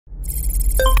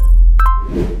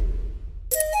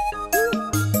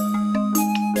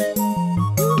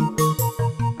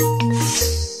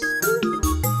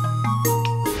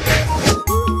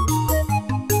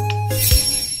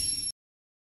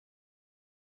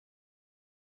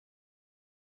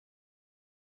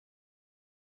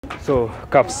So,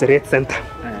 Kapseret Center.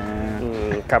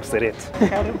 Kapseret.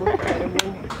 Karibu.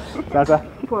 Sasa?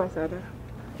 Poa sana.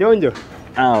 Yonjo?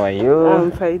 How are you?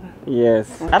 I'm fine.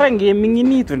 Yes. Arangi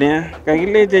minginitu ne.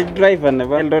 Kagileje driver ne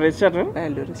Eldoret Shuttle.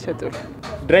 Eldoret Shuttle.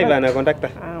 Driver na conductor?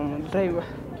 Driver.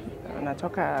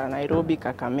 Natoka Nairobi,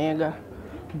 Kakamega,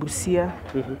 Busia.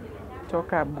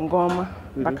 Toka Bungoma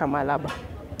mpaka Malaba.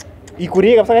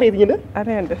 Ikurie kabisa gari itinye?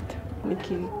 Arendet.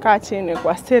 Nikikaa chini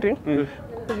kwa steering.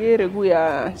 Kugere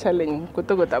kuya challenge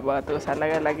kutokotabato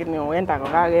salaga, lakini huenda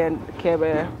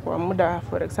kebe kwa muda,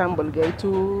 for example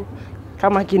gaitu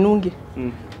kama Kinungi.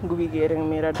 Ngubigere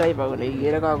mira driver kole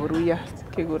igere kakuruya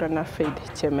kigurana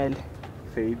Jemeli.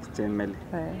 Jemeli.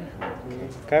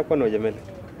 Ka kono Jemeli?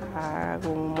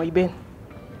 Moiben.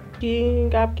 Ki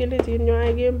ngap keletin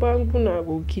nywa kembo nguna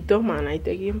ku kitoma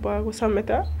naite kembo ku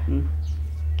sameta.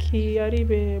 Ki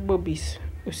aribe bobis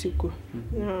usiku.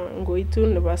 Ngoitu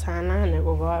nebo saa 8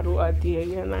 kokaru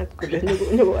atiegena kole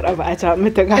nyokora bacha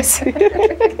mete kasi.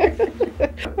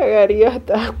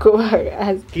 Agariota ko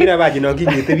as. Kira baji no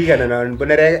kinyite biik anan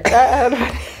bonere.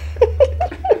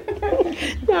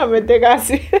 Ya mete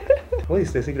kasi. What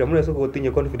is the secret? Muna so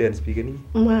kotinye confidence biik ni.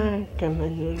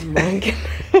 Mangen.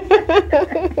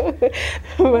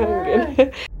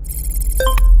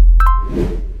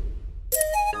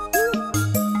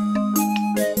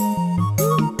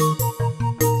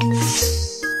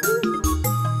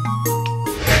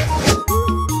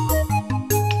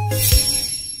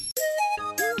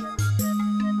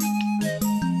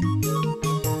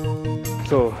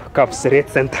 So, Kapseret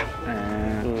Center.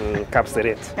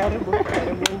 Kapseret. Karibu.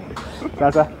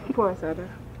 Sasa? Poa sana.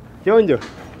 Yonjo?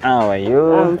 How are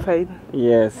you? I'm fine.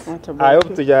 Yes. I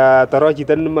hope tujatoro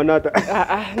chito manoto.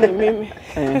 Ni mimi.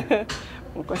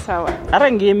 Uko sawa.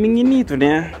 Arangi minginitu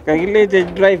ne. Kagileje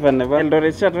driver ne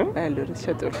Eldoret Shuttle. Eldoret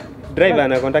Shuttle. Driver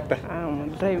na conductor?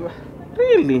 Driver.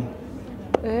 Really?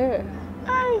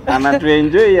 Ana to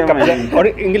enjoy ya man.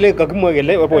 Ingile kakimwa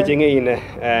kele wapo chenge ine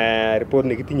report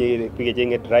nekitinye biik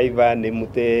chenge driver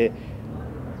nemute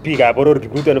biik ab boror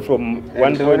kiprutoin from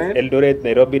one point Eldoret,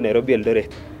 Nairobi, Eldoret.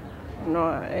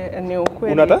 No, ni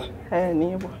ukweli. Unata? Ni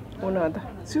hivyo. Unata.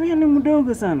 Si wewe ni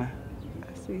mdogo sana.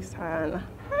 Si sana.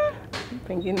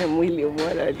 Pengine mwili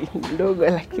bora ni mdogo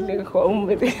lakini kwa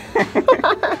umri.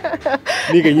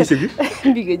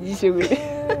 Nigejishe.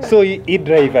 So I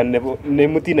driver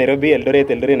nemuti Nairobi, Eldoret,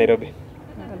 Nairobi.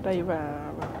 Driver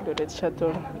Eldoret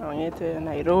Shuttle naonyete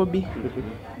Nairobi.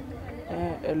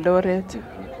 Eldoret.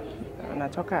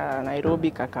 Natoka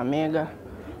Nairobi, Kakamega,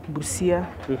 Busia.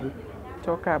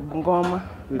 Toka Bungoma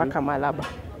mpaka Malaba.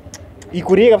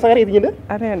 Ikurie kabisa gari itinye?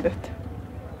 Arendet.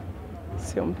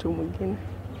 Sio mtu mwingine.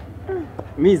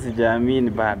 Mimi sijaamini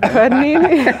bado. Kwa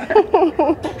nini?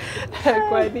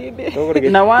 Kwa nini?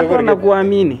 Na watu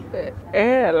wanakuamini.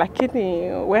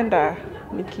 Lakini wenda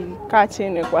nikikaa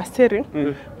chini kwa steering.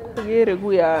 Kugere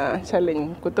kuya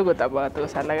challenge kutokotabato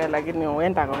salaga, lakini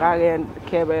huenda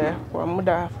kebe kwa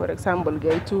muda, for example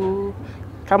gaitu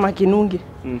kama Kinungi.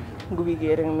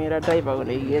 Ngubigere mira driver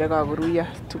kole igere kakuruya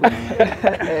tukul.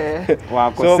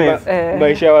 Wako so safe.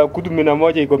 Maisha wa kutumina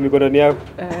moja iko mikononi yako.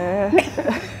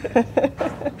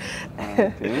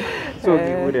 So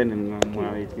kigure ni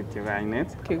mwawit kityo kainet.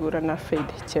 Kigurana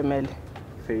Jemeli.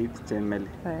 Jemeli.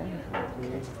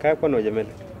 Ka kono Jemeli?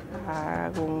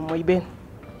 Moiben.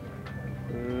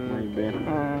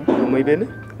 Moiben?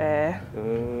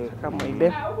 Kama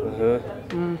Moiben.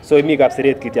 So imi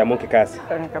Kapseret kitya monki kasi?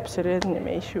 Kapseret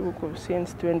nimeishi huko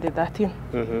since 2013.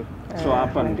 So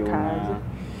hapa ndio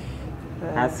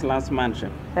Hustlers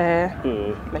Mansion.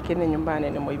 Lakini nyumbani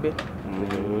ni Moiben.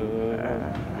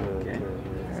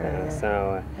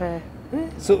 Sawa.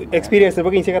 So experience na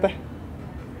kinyi kata?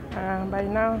 By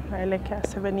now naelekea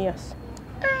 7 years.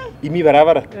 Imi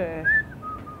barabara?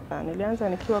 Nilianza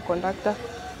nikiwa conductor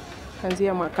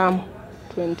kuanzia makamu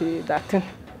 2013.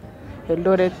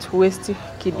 Eldoret West,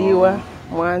 Kidiwa,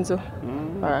 Mwanzo,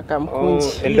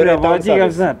 Kamkunji. Eldoret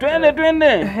kabisa.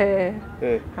 Twende.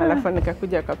 Alafu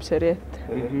nikakuja Kapseret.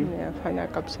 Nilifanya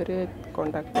Kapseret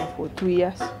conductor for 2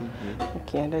 years.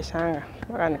 Nikiendesha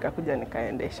mpaka nikakuja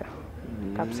nikaendesha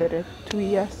Kapseret 2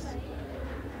 years.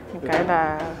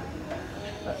 Nikaenda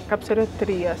Kapseret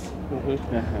 3 years.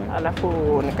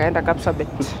 Alafu nikaenda Kapsabet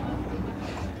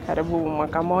karibu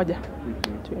mwaka moja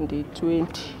 2020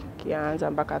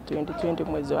 kianza mpaka 2020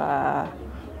 mwezi wa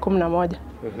 11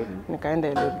 nikaenda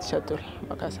Eldoret Shuttle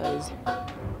mpaka saa hizi.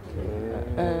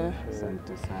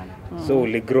 Asante sana. So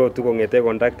uli grow tu kongete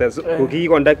conductor. Uki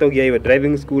conductor ukiwa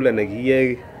driving school ana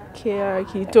kiye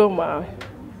kitoma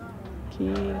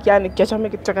yani kiachame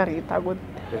kityo karit akot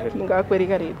kingakweri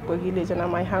karit ko kilecho na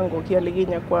mai hango kiale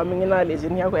kinya kwa mingina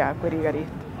lejin yako yakweri karit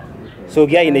So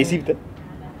kiyai inaisipte?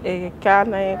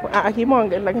 Kianai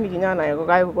akimongen lakini kinyanai ko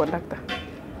kai conductor.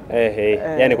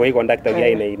 Yani kwa hii conductor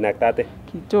kiyai inaktate.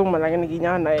 Kichoma lakini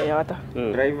kinyanai yote.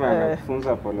 Driver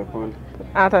anafunza pole pole.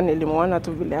 Hata nilimwona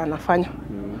tu vile anafanya.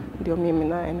 Ndio mimi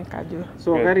naye nikajua.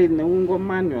 So gari ni ungo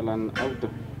manual and auto?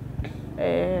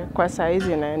 Kwa saa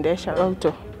hizi naendesha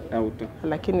auto. Auto.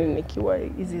 Lakini nikiwa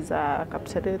hizi za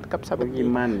Kapsabet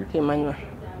manual.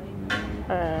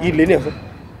 Ile ni sasa.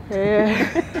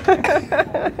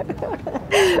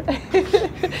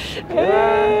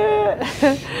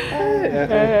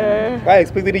 I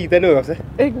expected it tena kabisa.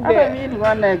 Hata mimi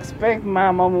nilikuwa na expect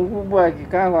mama mkubwa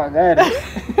akikaa kwa gari.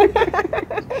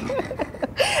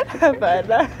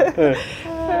 Hapana.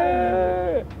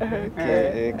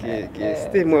 Okay.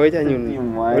 Stay moja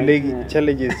nyun. Ole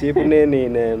challenges chepune ni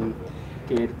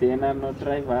Tena no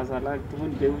drivers alak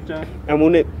tun deucha.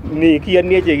 Amune ni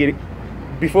kiyani che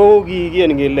before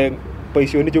kiyan ngele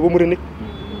boisioni chebo murenik.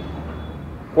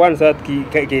 Kwanza ki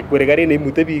kwere gari ne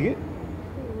imute biik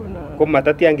ko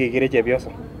matatian kekere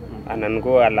chepyoso anan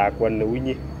ko alakwan ne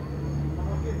unyi.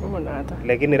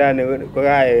 Lakini rani ko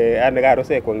ane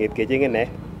karose konget kechenge ne.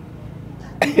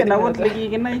 Kena wot legi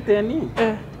kinaiteni.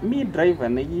 Mi driver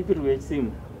ne kibirwech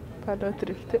simu. Pano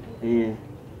thrift.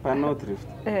 Pano thrift.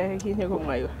 Kinyo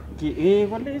komaiwa.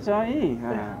 Kolecho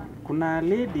kuna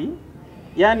lady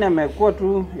yani amekuwa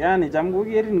tu yani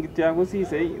jamgogerin kitu yako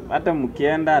sisi hata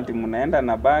mkienda ati mnaenda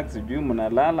na bag sijui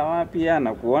mnalala wapi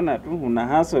yana kuona tu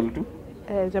una hustle tu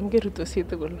jamgeru to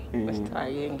situkul basta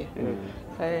agenge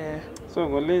so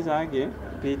kolecho age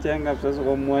picha ngapsa so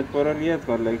komwach pororiet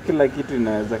kole kila kitu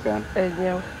inawezekana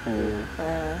nyaw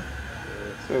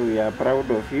so we are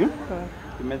proud of you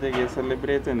Kimete ke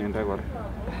celebrate nenda kora.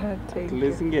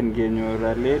 Tulesingen kenyor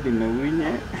a lady ne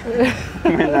winye.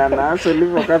 Mena na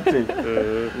solivo captain.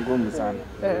 Ngumu sana.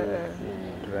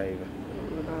 Driver.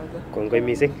 Kongoi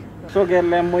mising. So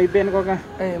kele Moiben ko ka?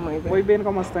 Moiben. Moiben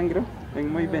ko mastangiro?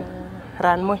 Eng Moiben.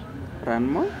 Ranmoy.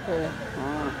 Ranmoy?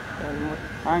 Ranmoy.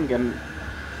 Angen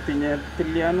tinye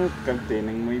tilianut captain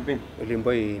eng Moiben.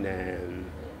 Olimbo in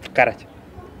Karach.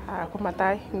 Ko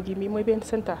matai ngimi Moiben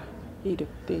center. Ide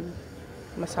te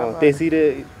masama. Te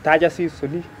sire taja si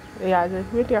soli. Ya,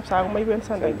 wetu ya sagu Moiben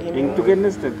center ngimi. Ing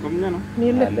tugenestet komnyano?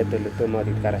 Mile. Leto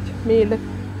mari Karach. Mile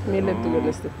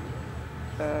tugenestet.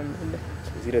 Mile.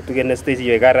 Sire tugenestet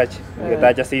si Karach.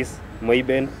 Taja sis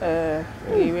Moiben.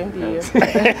 Iwendi.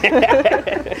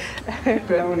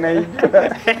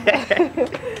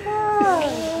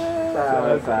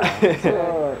 Sawa. So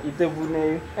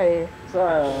itebune. So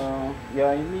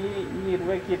ya ini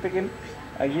irwe kitakin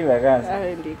akiwa kazi.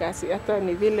 Ndi kasi hata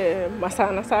ni vile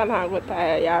masana sana agota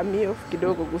ya mio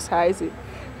kidogo kusaizi.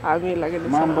 Ami lakini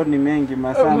mambo ni mengi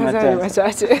masaa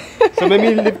machache. So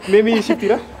mimi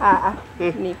shitira?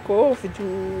 Niko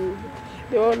juu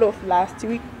the whole of last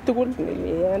week tukul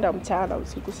nilienda mchana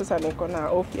usiku, sasa niko na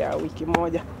off ya wiki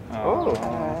moja.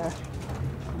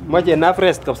 Maji na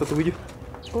rest kabisa tukuju.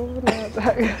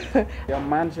 Ya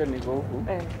mansion iko huku.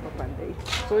 Papande.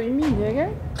 So imi nyege?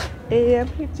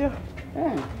 Picho.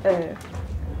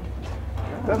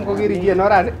 Tamko kiri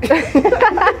norani.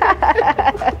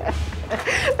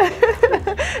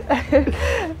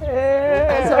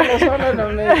 Sana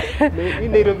na mimi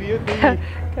Nairobi yote.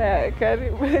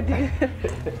 Karibu.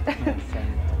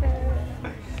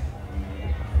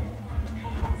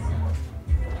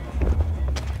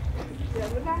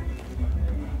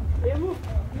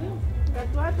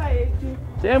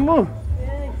 Jemu.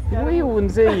 Wewe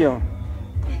unze hiyo.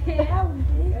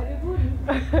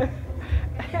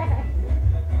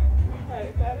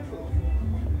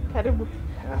 Karibu.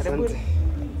 Asante.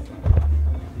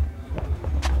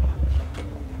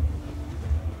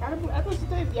 Karibu, hapo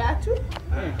sitoi viatu.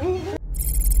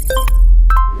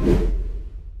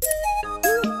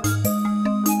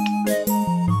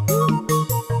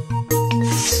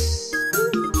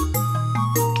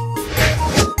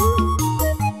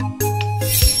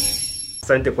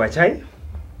 Asante kwa chai.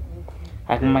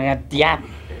 Ak magatiat.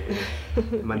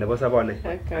 Manda bosa bone.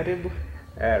 Karibu.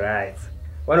 All right.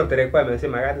 One of the requirements is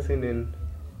magati sin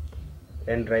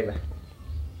en driver.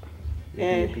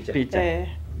 Picha.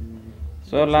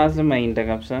 So lazima inde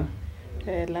kabisa.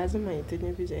 Lazima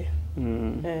itinye picha.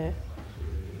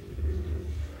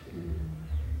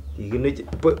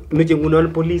 Nuche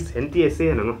ngunon police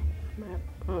NTSA ano?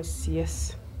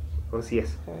 Yes.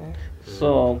 Yes.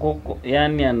 So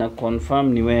yani ana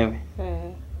confirm ni wewe.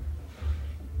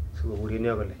 So ulini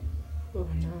akole.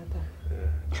 Nada.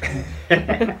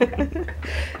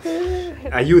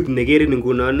 A youth negerin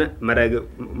ngunon mara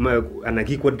ana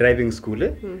kikwa driving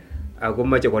school ako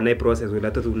mache konai process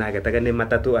wala tutun aketake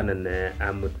matatu anan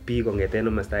amut biik kong'eten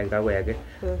komasta agenge akoi age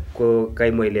ko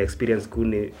kaimwa ile experience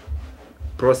kuni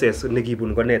process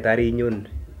nekibun ko ne tari inyon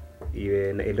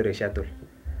iwe na Eldoret Shuttle.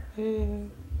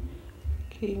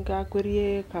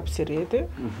 Kingakwerie Kapseret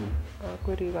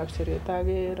akwerie Kapseret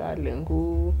aker ale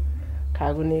ngu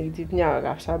kakonekitit nyawe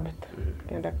Kapsabet.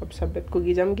 Kenda Kapsabet ko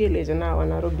kicham kelechon awe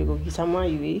Nairobi ko kicham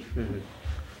aiwei.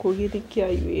 Ko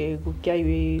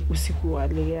kiaiwei usiku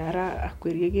ale ara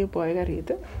akwerie kemboi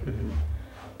karit.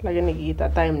 Lakini kiita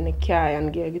time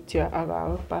nekiayankee kityo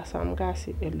akawe pasam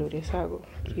kasi Eldoret Sacco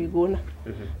kikona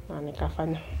na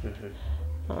nikafanya.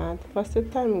 First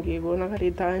time kikona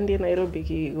karit awendi Nairobi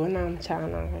kikona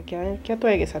mchana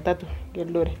kiatwaike saa 3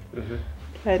 Eldoret.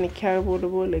 Lakini kiawe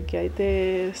polepole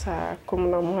kiaite saa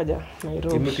 11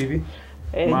 Nairobi. Timu TV?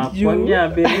 Maponya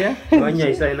abiria? Manya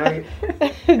isainake?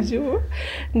 Juu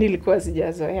nilikuwa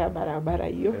sijazoea barabara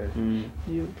hiyo.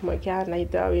 Juu makia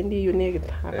naita awendi unekit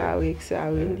akawekse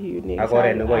awendi unekit.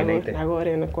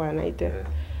 Akore nekwa naite.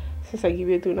 Sasa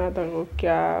kibetu nato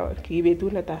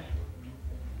kibetu neta.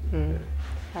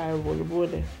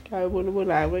 Kawe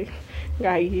polepole akoi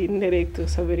kakinerekto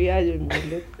sabiriaje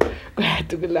milet. Kwa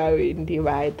tugul awendi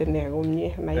bait ine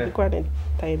komie. Na ilikuwa ni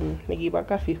time nekiba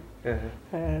curfew.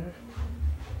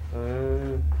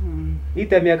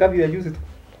 Ita miaka biya juzi tu?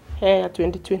 Ya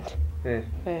 2020.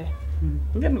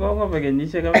 Ngeni kwa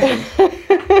kenyisiek kabisa.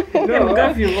 No,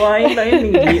 curfew kwa ila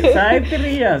ini saa 3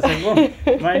 years ago,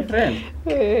 my friend.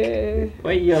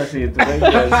 Waiyositu.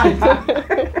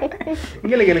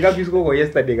 Ngele kele curfew ko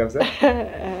yesterday kabisa.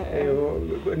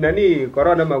 Nani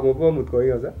corona makopo mut ko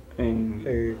hiyo sa?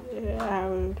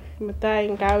 Mtai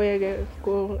ngawege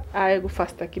ko aegu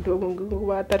faster kidogo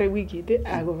ngwatare wiki de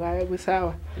ako kaegu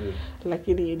sawa.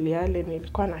 Lakini iliale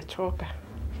nilikuwa nachoka.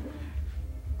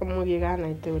 Kama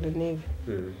kikanaite ule negi.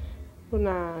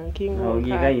 Kuna kingo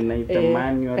kikainaite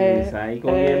manual saa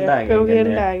iko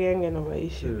kelda agenge na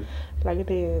maisha.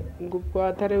 Lakini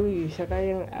ngubwatare wikishek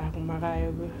aeng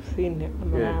akumakaegu sine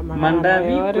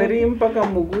mandabi kweri mpaka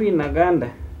muguu inaganda.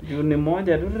 Juni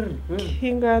moja tu.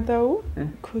 Kingatau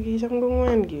ko kicham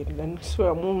kong'wan kele nusu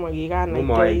amu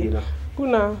makikanaite.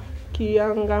 Kuna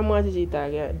kiangamwachi chito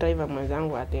age driver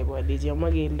mwenzangu atebwa alechi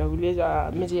amakeldo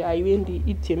kulecho meche aiwendi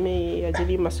ityeme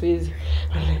achili mazoezi.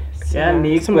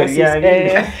 Yani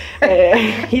ikweria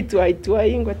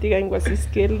itwai ngotika ngwasis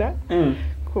kelda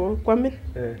ko kwamin.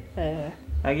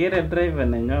 Agere driver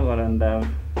nenyo kora ndao.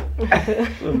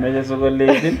 Meche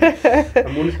sokolechin.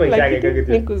 Amun spaishake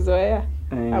kakiti. Nikuzoea.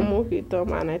 Amu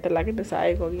kitoma anaite lakini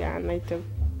sai ko kianaite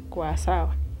kwa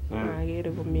sawa.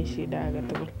 Agere komi shida age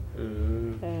tugul.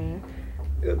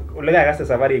 Ole kakase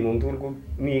safari ng'ung tugul ko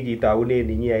mi kitaunen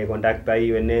inyai conductor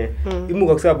iwe ne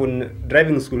imukokse abun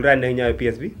driving school ran nenyoe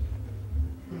PSV?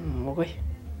 Mokoi.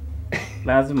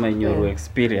 Lazima inyoru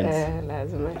experience.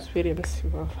 Lazima experience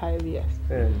for 5 years.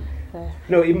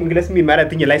 No, imungile mi mara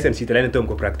tinye license chito lakini tom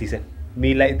ko practice.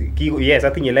 Yes,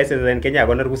 atinye license en Kenya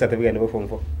akona ruhusa certificate nebo form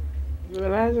 4.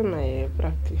 Lazima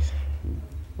practice.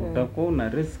 Utakuwa una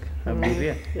risk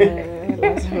abiria.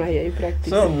 Lazima practice.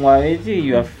 So mwaweji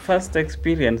your first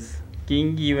experience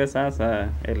kingiwe sasa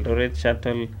Eldoret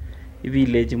Shuttle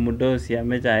village mudosi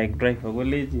amecha driver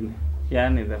college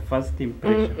yani the first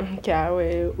impression.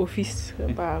 Kiawe office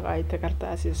ba kaite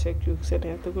kartasisiek chuk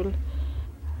sene tugul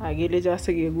akelecho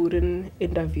sikekuren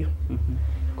interview.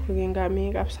 Ko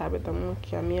kingami Kapsabet amu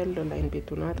kiami Eldoret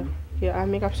betunoto.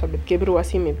 Kiami Kapsabet kebirwa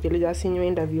simet kelecho sinyo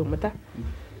interview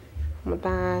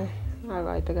mutai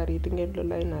akaite karit ing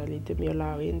Eldoret nalite mi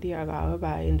ola wendi akawe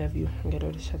ba interview ing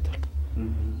Eldoret Shuttle.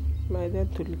 Baada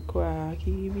tulikuwa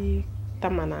kibi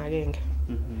 11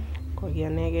 ko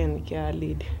kianege nikia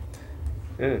lead.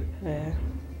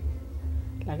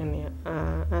 Lakini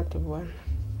atubwan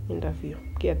interview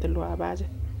kiatilwa baje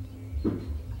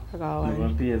akawan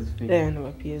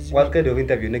nebo PSV. What kind of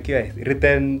interview nekiyoe?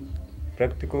 Written,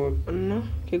 practical? No,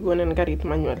 kikonen karit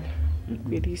manual.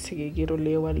 Kweri sikekero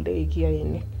ole walde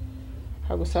kiainik.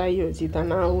 Ako sayo chito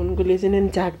naun kolechinen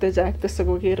jakte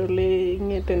sikokero ole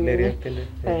ingeten.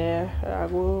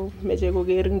 Ako meche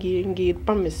koker ngit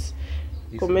pamis.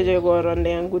 Ko meche koro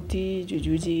nden kuti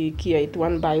jujuji kiait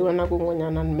one by one ako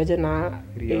ngonyanan meche na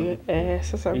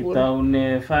sasa kuna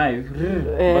itaune 5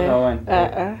 mpaka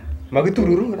 1.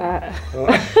 Makitururu?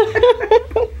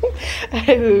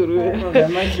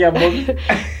 Kama kia box.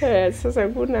 Sasa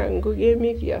kuna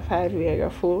ngogemi kia 5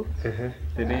 wega 4.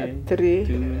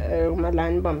 3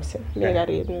 malan bamse. Me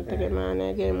garit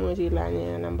nitegemane ke moji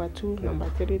lanye number 2, number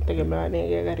 3 tegemane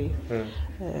ke garit.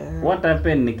 What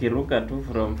happened nikiruka tu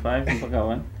from 5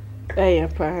 mpaka 1?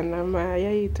 Hapana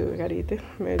mayaitu garit.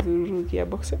 Meduru kia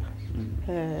box.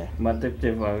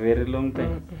 Matepche for a very long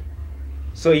time.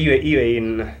 So iwe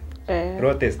in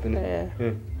road test.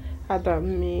 Hata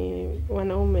mi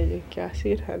wanaume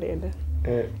kiasir anenda.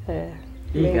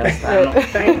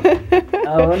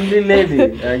 Only lady,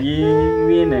 you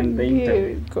win and the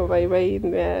interview. Ko bye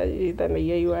ita na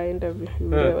yeywa interview.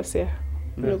 Ose.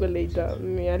 Nuko later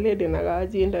mi already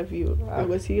nagaji interview.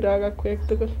 Ako sira kakwek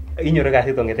tugul. Inyoru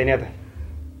kasit ongeten yoto.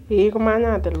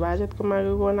 Komanyatil budget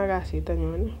komakikona kasit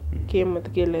anyun. Kimut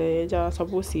kele ja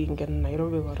suppose ingen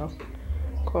Nairobi korok.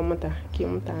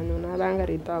 Kimuta anyun alan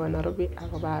karit awe Nairobi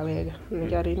akobawege.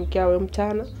 Nikarin kiawe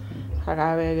mchana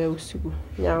akawege usiku.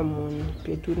 Nyamun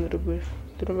betut nerube.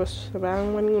 Turube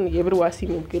sabangwan nguni kebirwa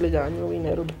simet kele janyo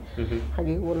Nairobi.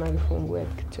 Akikona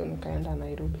kifunguet kityo nikaenda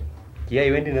Nairobi.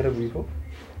 Kiaiwendi Nairobi ko?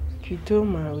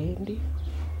 Kitomo awendi.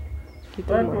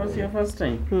 That was your first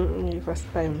time? First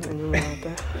time anyun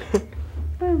ata.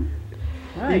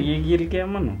 Kigilgei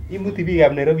mano. Imuti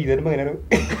biikab Nairobi tena mga Nairobi.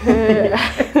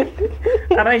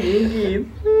 Ara yingit.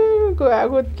 Ko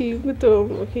akot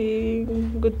kikutomo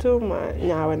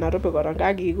nyawe Nairobi korong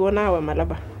kakikona awe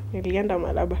Malaba. Nilienda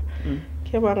Malaba.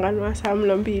 Kepanganwa saa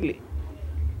 2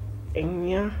 eng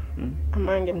ya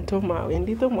amangen tomo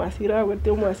awendi tomo asire akot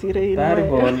tomo asire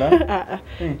Bola.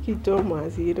 Kitomo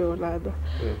asire olado.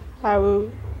 Awe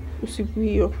usiku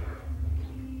hiyo.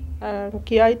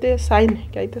 Kiaite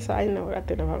saine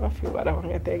wakati na wakafi wala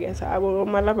wangetege sababu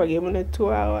Malaba gemune 2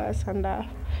 hours anda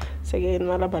segen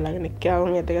Malaba lakini kia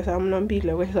wangetege saa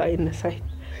 2 we saine site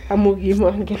amugi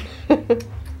mangen.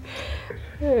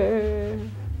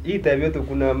 Interview tu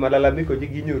kuna malalamiko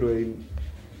jinginyoru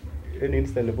en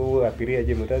instant nebo abiria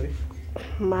je mutati.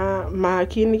 Ma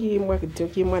kini kimwa kityo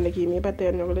kimwa ne kimi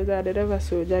paten nyokole za dereva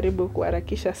so jaribu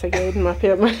kuharakisha segen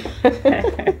mapema.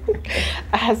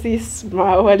 Asis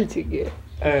mawalchige.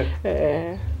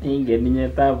 Ingen ninye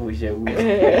tabushek.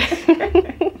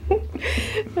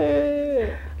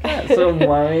 So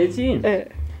mwawechi.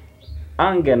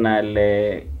 Angen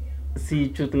ale si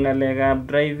chut ngalekab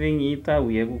driving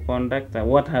itau yeku conductor.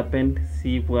 What happened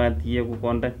si bwat yeku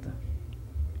conductor?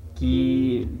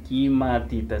 Ki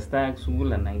mati testak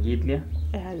sukul anan kitlia?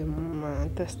 Ma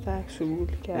testak sukul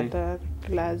kiata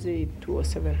class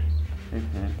 207.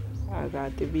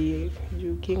 Akatibi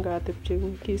juu kingatepche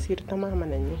kisirta mama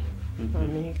nenyu.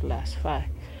 Mami class 5.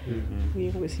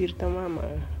 Kingosirta mama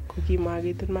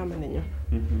kokimakitun mama nenyu.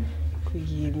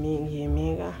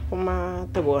 Kokimi ka koma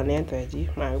tobonete chi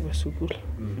makibo sukul.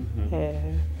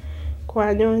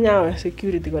 Kwanyo nyawe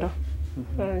security kora.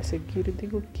 Security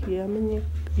ko kiamenye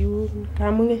yun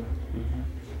kamunge.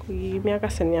 Kokimi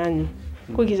akasen yanyu.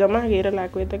 Kokicham akere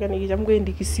lakwet ake nekicham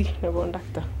kwendi Kisii ne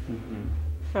conductor.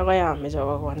 Ako yameche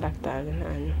ko conductor ake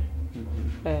nanyu.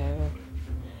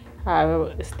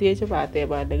 Stage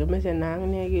bateb ale kimeche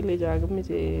nang ne kelecho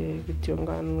kimeche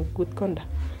kityongan good conduct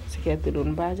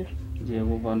siketilun budget.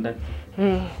 Jeku conductor.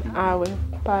 Awe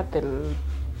patil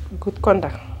good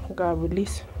conduct ka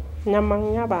police.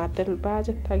 Nyamang batil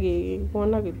budget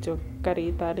akikona kityo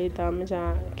karit alet ameche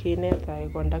kinet ai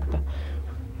conductor.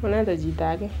 Unenda chito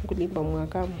ake kulimba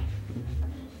mwakamu.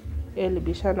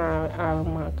 Elibishana awe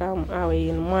mwakamu awe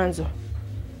in mwanzo.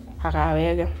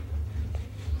 Akawege.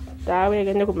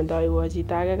 Tawege nyokometaiwo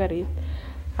chito ake karit.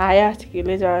 Ayach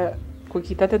kelecho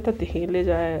kokitatetati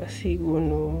kelecho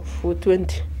sikonu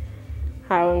 420.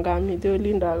 Awe ngamite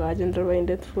olindo akachin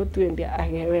rubainet 420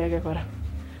 akewege kora.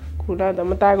 Kunoto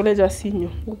mutai kolecho sinyo.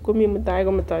 Komi mutai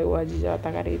kometaiwo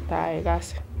chichoto karit ae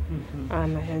kasi.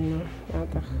 Anai anyun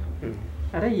yoto.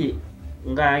 Ara ye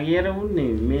ngaker uni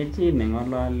mechi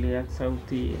nengololi ak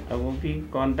sauti ako biik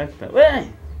conductor. We!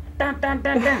 Tan.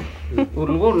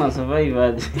 Ulikuwa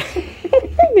unasavaiva.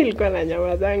 Nilikuwa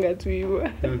nanyamazanga tu hivyo.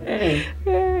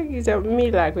 Kisha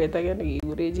mimi lakwet ake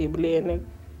nikikure Jemeli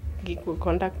kiko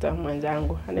conductor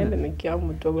mwenzangu. Anaenda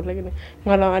nikiamutwa lakini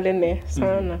ngolole ne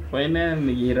sana. Waina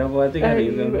nikiraboti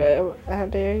karibu.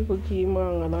 Ande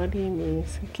kukima ngololi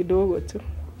kidogo tu.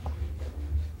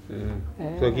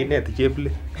 So kinet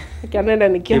Jemeli. Kanenda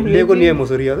nikiamutwa. Jemeli ko niye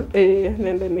mosorio?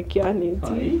 Nenda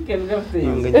nikianeti. Iken kapte.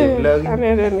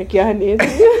 Anenda nikianeti.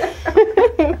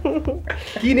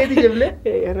 Kineti Jemeli?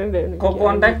 Anenda nikianeti. Ko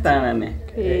conductor nane.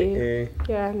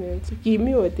 Kianeti.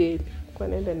 Kimi hotel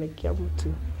kwanenda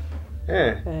nikiamutwa.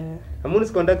 Amun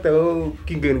is conductor ko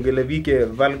kingen kele biik che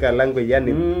vulgar language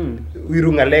yani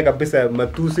wiru ngale kabisa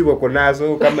matusi wako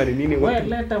nazo kama ni nini wewe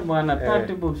leta bwana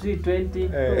 30 bob C20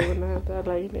 na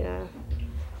lakini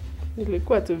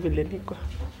nilikuwa tu vile niko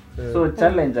so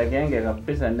challenge agenge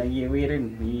kabisa na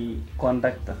yewirin ni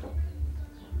conductor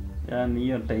yani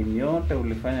hiyo time yote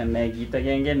ulifanya na kitu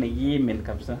agenge ni yimin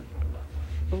kabisa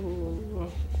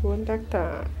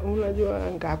Kondakta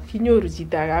unajua ngap kinyoru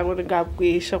chito age akot ngap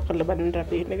koesho kolipan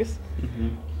rabinik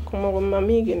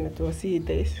komami kiy netos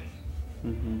ites.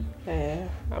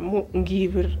 Amu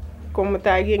ngibir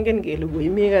komutai kengen kele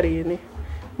koimi karini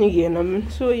nyikenomin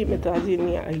so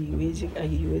imetochini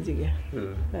akiwechigei.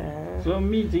 So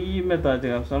mi chekimetochi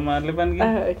kabisa malipan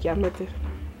kiy? Kiamete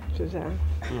chechang.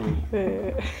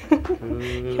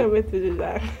 Kiamete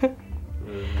chechang.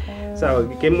 Sawa,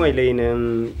 kemwa ile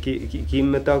in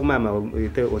kimeto ak mama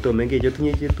otomengech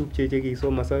otinye chetupche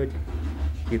chekisomoso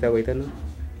kitakoit ano?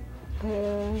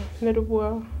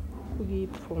 Nerubwa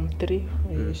kokiit form 3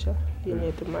 Aisha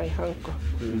kineti my uncle.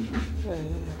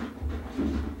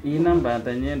 Ii namba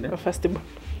ata nyende? First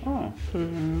born.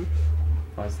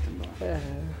 First born.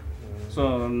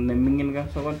 So nemingin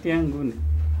kabisa kotia nguni?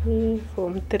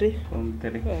 Form 3. Form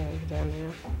 3. Kijana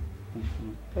ya.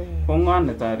 Ko ng'o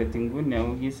netoreti nguni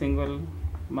ako ki single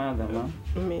mother ma?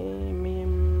 Mi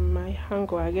my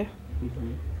uncle age.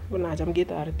 Kunacham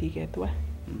ketoreti ketwa.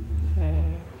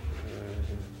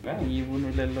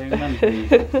 Ibunu lelo iman.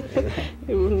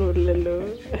 Ibunu lelo.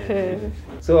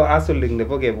 So hustling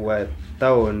nebo kebwa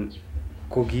town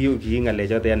ko ki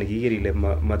ngalechoto yani kiker ile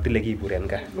matile kiburen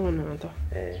gaa. Unoto.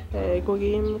 Ko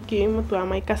kimutwa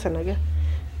my cousin age.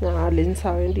 Nyalin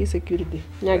sawendi security.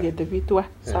 Nyaketebi twa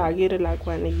saakere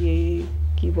lakwani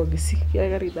kibo Kisii. Kiyoe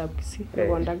karitab Kisii ko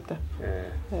conductor.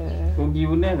 Ko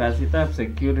kiune kasitab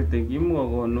security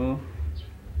kimukokonu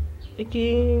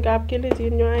ngap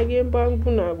kelechin nywa kemboi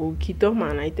nguno ko kitomo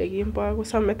anaite kemboi ko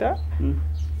sameta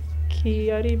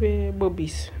kiaribe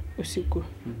bobbies usiku.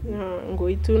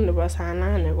 Ngoitu nebo saa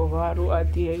 8 ko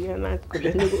karuati yenat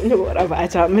kole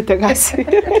nyokorabacha mete kasi.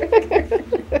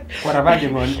 Warabaje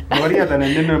ngoriata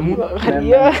nene mu.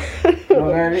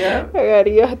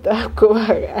 Magariot ko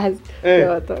bagas.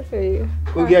 Yoto.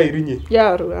 Ko kiairinye.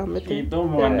 Yaru amete.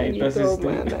 Kitomo anaita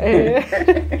system.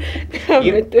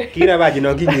 Kirabaje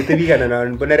no kinyete biik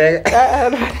anan bonere.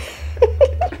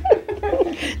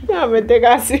 Amete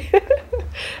kasi.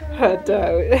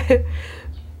 Hata.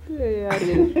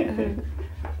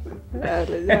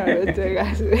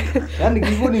 Yani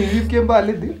kibuni hivi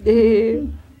kembali di.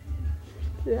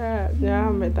 Ya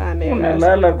metane.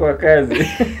 Unalala kwa kazi.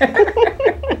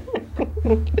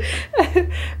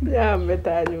 Ya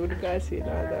metane urkasi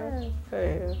nada.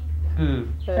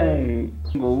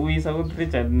 Ngouisa ko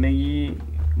Richard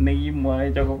neki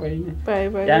mwae chako painye. Bye.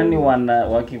 Yani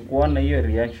wakikuona hiyo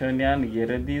reaction yani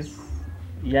kere this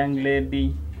young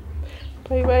lady.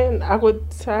 Bye akot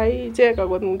sai che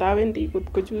akot ndawendi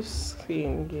kot kochus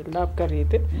ngilab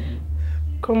karit.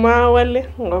 Komawale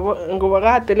ngoba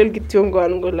katelel kityo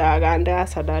ngon ngole akande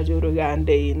asada juru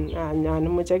kande in anyane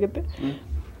mochakete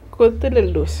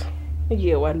koteleldos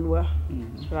ikewalwa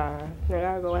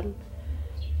nekakowal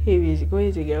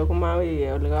koechike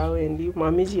komaweke ole kawendi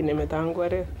mami chi nemeton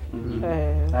oret.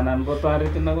 Anan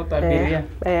kotoretin akot abiria.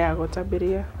 Akot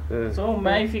abiria. So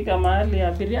maifika mahali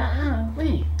abiria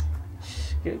wei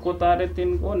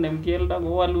kotoretin konem keldo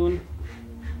kowalun.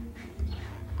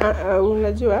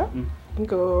 Unajua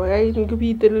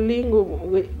ngipiteleli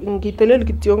ngitelel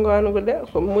kityo ngon kole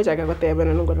komuch ake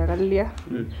kotebenan kole kalya.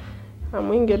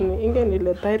 Amu ingen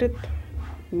ile tairit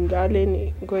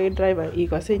ngalen ko driver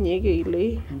ikose nyeke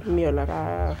ile mi ola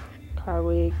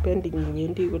kakoek pending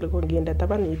ngendi kole konginde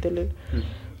taban itelel.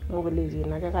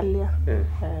 Ngolechin ake kalya.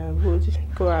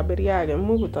 Ko abiria ake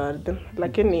mu kotoretin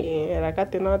lakini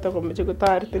harakati noto komeche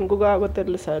kotoretin ko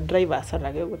kakotelesa drivers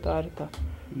alake kotoreto.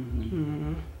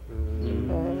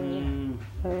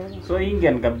 So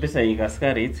ingen kabisa ikas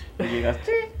karit, ikas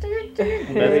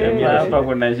lazima hapa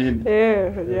kuna shida.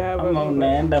 Ama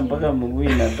unaenda mpaka mguu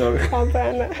inatoka.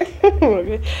 Hapana.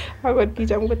 Akot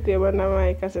kicham kotebana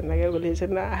mai kasi nake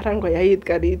kolechin ara ngoyait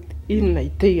karit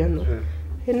inaitei ano.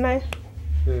 Inai.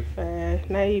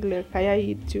 Nai ile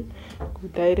kayait yu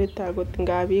kutairit akot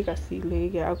ngabi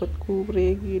kasile akot ku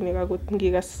brekinik akot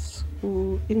ngikas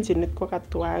ku engineit ko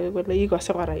katwake kole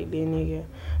ikose kora ilenike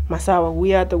masawa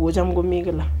kuyato kocham komi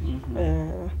kila.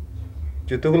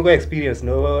 Chutugul ko experience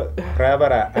no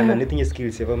barabara anan netinye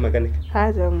skills chebo mechanic.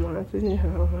 Acham atinye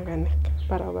mechanic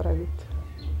barabara bit.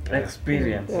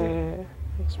 Experience.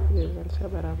 Experience ya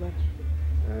barabara.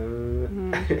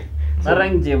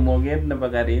 Marang jemoget nebo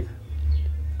karit.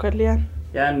 Kalyan.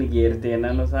 Yani kerten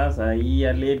ano sasa hii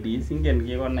ya ladies ingen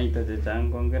kikonaita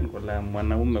chechang kongen kole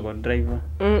mwanaume ko driver.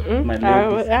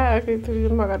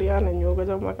 Kitu magariana nyogo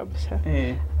chama kabisa.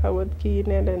 Awat ki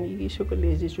nenda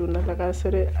nikishukulechi chuna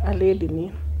lakasere a lady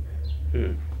ni.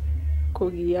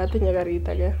 Ko kiatinye karit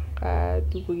age ka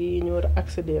tukinyor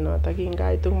accident noto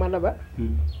kingaitu Malaba.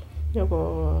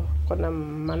 Nyoko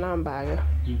konam manamba age.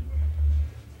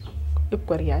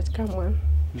 ipkoriach kamwan.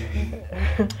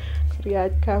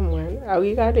 Koriach kamwan.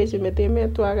 Aki kalechi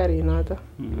metemetwa karinoto.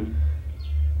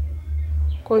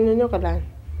 Konyo kolany.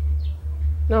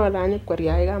 Nakolany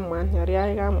ipkoriach kamwan.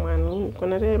 Yariach kamwan.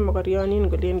 Konare mokorionin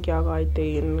kolen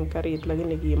kiakoite in karit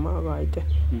lakini kimakoite.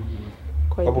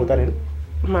 Kabutanin?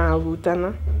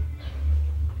 Mabutana.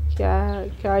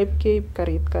 Keib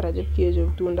karit kora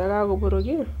chepkechop tun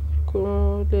ndakakoboroki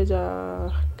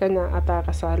kolecha Kenya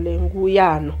atakasale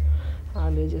nguyano.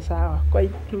 Alechi sawa.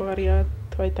 Koit mokoriot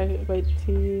koit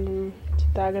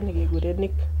chito age nekekure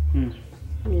Nick.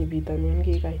 Mi bitonin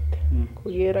kikait.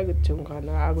 Kokero kityo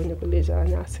ngano akonyo kolecha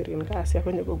nyasirin kasi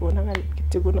akonyo kokona karit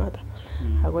kityo kunoto.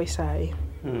 Akoi sai.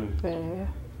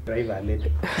 Driver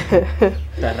late.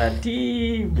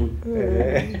 Taratibu.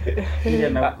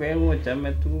 Na kwengo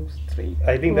chame tu straight.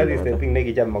 I think that is the thing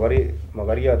nekicham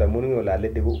mokoriot amun ng'olale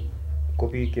ko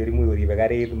biik cherimuch koribe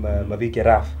karit ma biik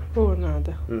cheraf.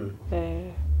 Noto.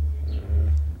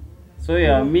 So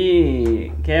ya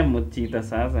mi kemut chito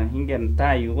sasa ingen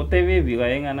tayu kotebe biik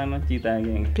aeng anan chito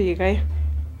agenge. Biik aeng.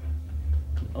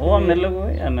 Ome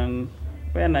logoi anan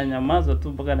pena nyamaza tu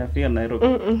mpaka nafika Nairobi.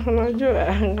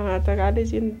 Unajua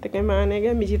ngatakalechi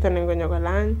tegemeanege mi chito nengonyo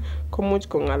kolany komuch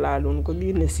kong'alalun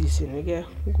koline sisinike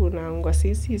nguno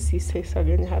ngosisisise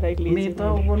sakeny hara ilechi.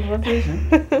 Mito conversation.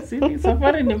 Si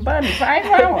safari ni mbali 5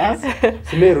 hours.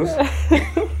 Simerus.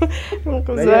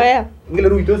 Kuzoea. Ngile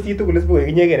ruitos chito kule sipo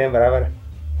kinyegen en barabara.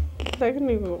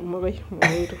 Lakini magoi.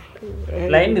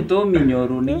 Laini to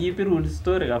minyoru nikipirun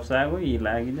story kabisa ko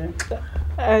ilakije.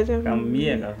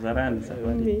 Kamie kabisa rani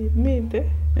safari. Mite.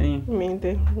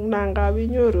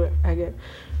 Nangabinyoru age.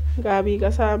 Ngabi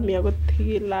kasami akot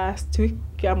last week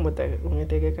kiamute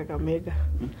kong'eteke Kakamega.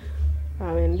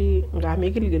 Awendi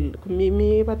ngami Gilgil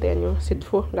mi batenyo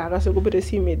sitfo ngakase kopire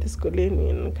simet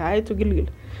iskolen kaitu Gilgil.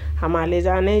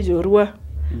 Amalecha ane chorwa.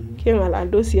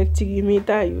 Keng'alaldosi ak chikimi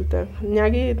tai yutok.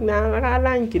 Nyakit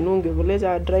nakalany kinonge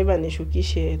kolecha driver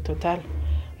nishukishe Total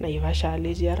Naivasha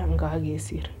alechi ara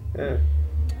ngakesir.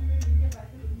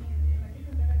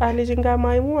 Alechi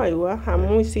ngamaimwoiwo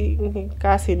amu si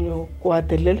kasinyu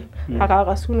koatelel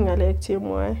akakasun ng'alek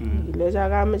chemwoe. Kilecha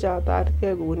kameche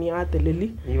atoretkei kouni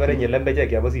ateleli. Ibare nyelembechek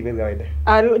chebo simet kawaida.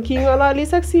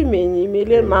 King'ololis ak simenyi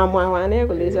melen mamwawa ane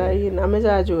kolecha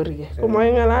ameche achorgei.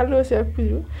 Komaking'alaldosi ak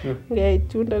bichu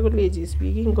ngeit yundo kolechi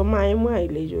speaking komaimwa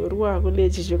ile chorwa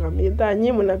kolechi chu kami tai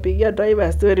nyi mnapigia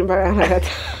driver story mpaka nakata.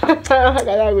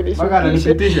 Kaya kulisha. Mpaka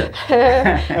ananipitisha.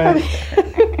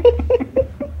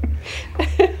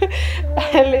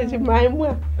 Alechi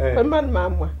maimwa. Koman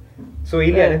mamwa. So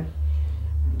ile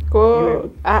ko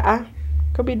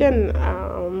kabiden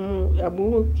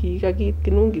amu kikakit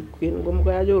kinungi kwen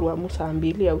ngomkachorwa amu saa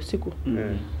 2 ya usiku.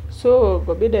 So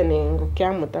kabiden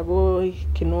ngokiamut ako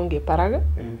kinungi parak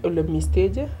ole mi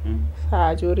stage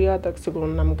saa choriotok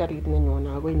sikonam karit nenyone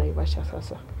akoi Naivasha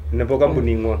sasa. Nebo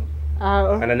kampuni ng'wong.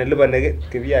 Ana nelipane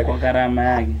kiviyake. Kwa gharama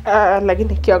yake.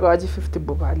 Lakini kiakochi 50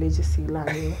 bob alechi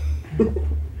silani.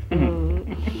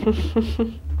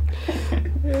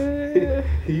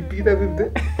 Ipita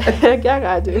 50.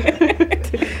 Kiakachi.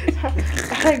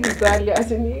 Akitwali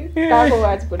asini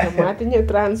kakowach kole matinye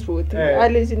transport.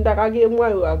 Alechi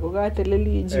ndakakemwoiwo ako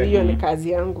kateleli juu hiyo ni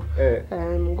kazi yangu.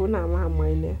 Nguno mamwa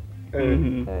ine.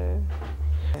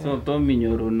 So to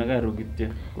minyoru nakaru kityo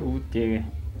koutiege.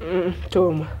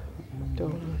 Toma.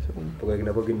 Poka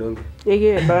kinabo kinongi.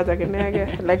 Yeke bata kinege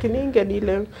lakini ingen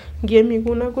ile ngemi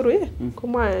kuna kuru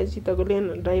komwae chito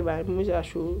kolen driver imuche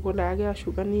kolage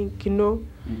ashukani kino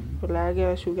kolage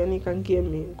ashukani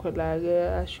kangemi kolage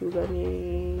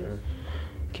ashukani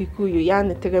Kikuyu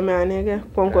yani tegemeanege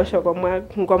kongosho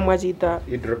ngomwa chito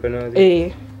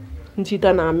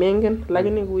chito na mengen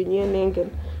lakini kunye nengen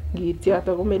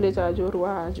ngitiata komele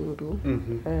chachorwa achoru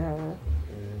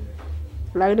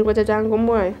lakini ko chachang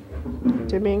komwae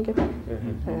chemengen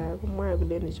komwae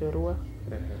kole ni chorwa.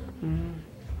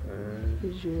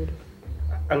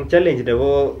 Ang challenge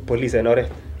nebo police en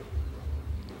oret.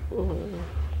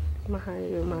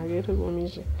 Magere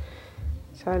komishe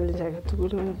challenge age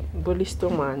tugul police to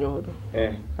manyoru.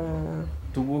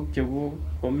 Tuguk chekuk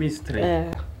ko mystery.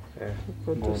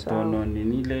 Kotononi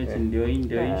nilechi ndio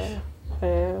ish.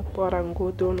 Bora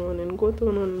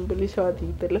ngotonon polisiot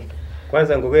itele.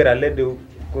 Kwanza ngokera lady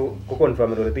ko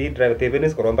confirm ro ti driver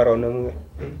tebenis ko rombaro nemu.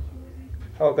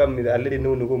 How come already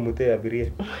nunu ko mute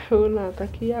abiria. Una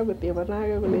takia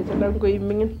kotebanage kole chala ngoi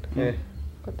mingin.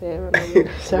 Kotebana.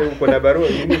 Kuna barua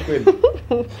nini kweli?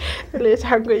 Le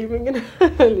chango mingin.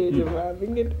 Le juma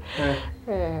mingin.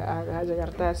 Akaja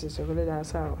kartasi sokole ja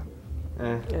sawa.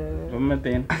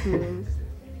 Umeten.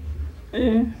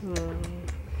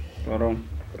 Korong.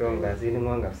 Rong kasit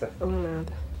neng'wong kabisa.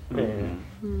 Ong'nata.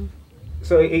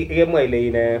 So ikemwa ile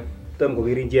ine tom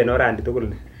kokirinchi en orani tugul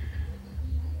ni.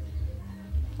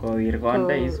 Kowir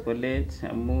kondais college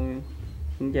amu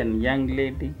ingen young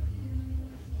lady.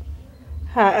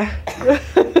 Ha.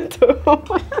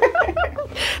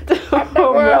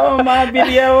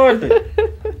 Mabiria wote.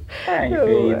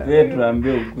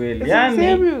 Tuambie ukweli.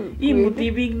 Yaani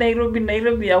imuti biik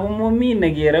Nairobi ako momi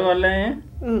nekere kole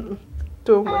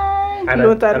Tomo.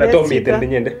 Ana tom miten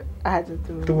ninyende.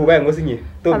 Tuguk aeng osinye.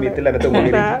 Tom miten ana tom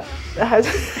kokirinchi.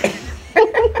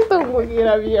 Tomo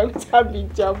kira biik chambi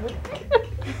chamu.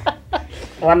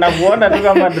 Wanakuona tu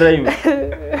kama driver.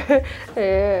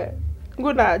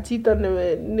 Nguna chito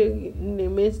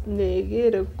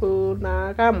nekere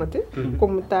kuna kamut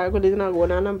komutai kolechina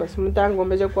kona namba simutai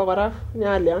ngomeche kwa kora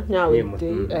nyalya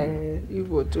nyawekte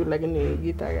ibotu lakini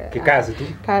kiit age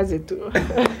kazi tu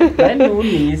Yaani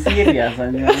uni serious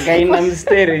ngaina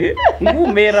msteri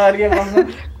ngumerorie kama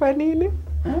kwa nini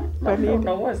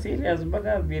unakuwa serious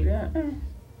mpaka abiria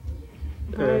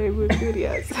we're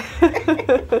serious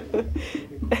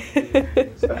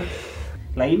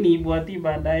lakini ibwati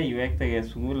baadaye iwektege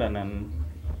sukul anan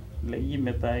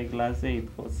imetai class 8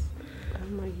 course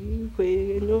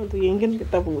ingen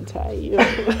kitabut sai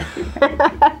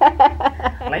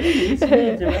lakini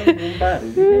isiwe chebo kumbaru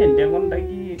ende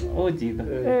kondaki chito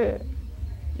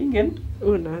ingen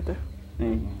unata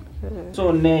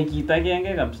so ne kit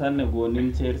agenge kabisa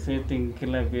nekonin cherset eng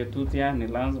kila betut yani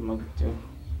lazima kityo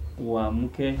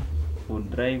uamke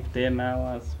udrive 10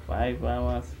 hours 5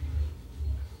 hours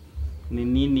ni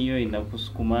nini hiyo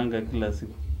inakusukumanga kila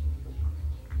siku?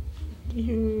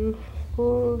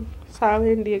 Ko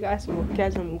sawendi kasi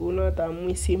kiacham ngunoto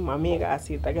amu simami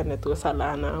kasit age netos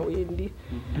alana wendi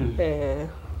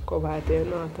kobate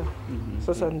noto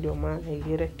sasa ndio maana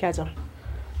ikere kiacham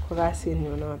ko kasit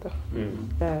nyu noto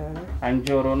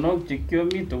anjoronok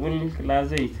chekyomi tugul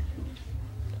class 8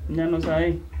 nyano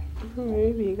sai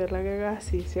biik alake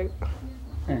kasisiek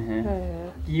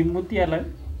kimuti alak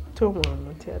tomo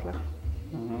amuti alak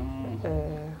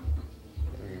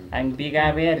ang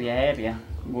biikab area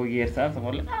ngoker sasa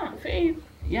kole Faith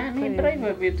yani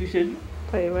driver betusiek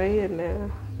baibaen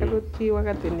akot ki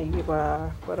wakati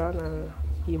nikiba corona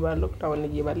kiba lockdown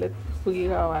nikiba let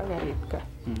kokikawa karit ka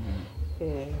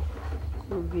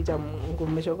kokicham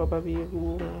ngomeche koba biik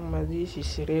mazishi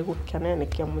sherehe kokianene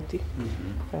kiamuti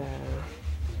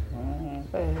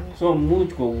so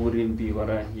much kokurin biik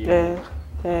kora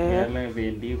yale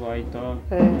bendi koito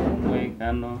mwek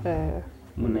ano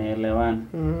munaelewan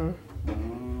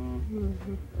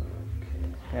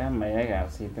kama yaga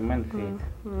sitiman Faith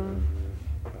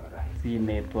si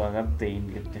network update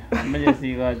kityo meje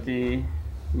sikochi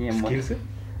nyemo skills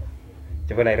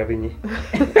chebo Nairobi nyi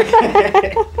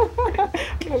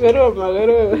magaro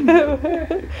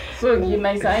so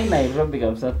kinai sai Nairobi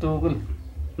kabisa tugul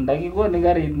ndakikoni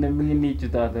karit nemingin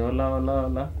ichutate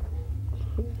ola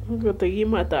Koto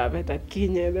kimatabet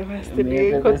atkinye the first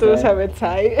day kotos abet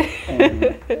sai.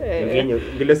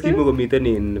 Ngile skimu komiten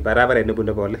in barabaret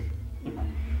nebune pole.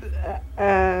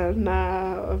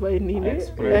 Na nini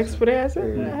express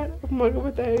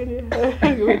makabata yini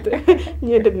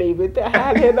nyende neibete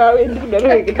na wendi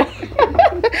ndarwekita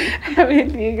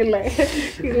awendi kila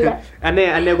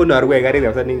ane ko narwe karit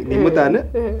kabisa ni mutane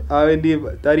awendi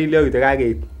tarileo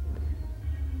kitakageit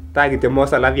tagite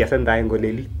mosa lavia senda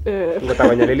ngoleli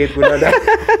ngotawanya lelit kunoda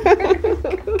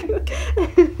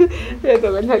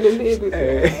yatawanya lelit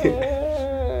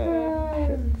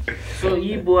so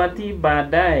ibwati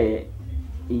baadaye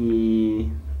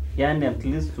yani at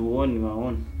least uone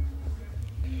waone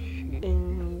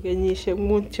kenyisiek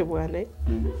mut chebwane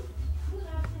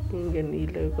ingen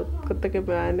ile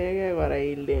kotegemeanege kora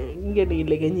ile ingen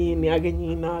ile kenyini ak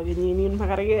kenyinin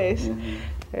makargei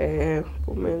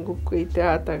kumengukwite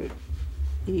hata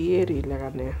iker ile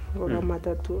kane ko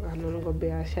matatu anan ko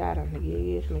biashara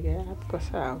nekeker nekeyat ko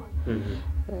sawa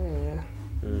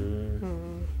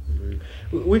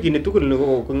wiki ni tugul ni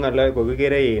ko ngala ko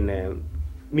kikere in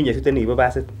minyesuten ibo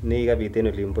basit nekikabiten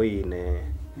olimbo in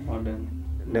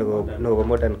nebo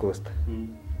Modern Coast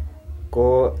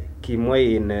ko kimwa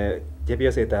in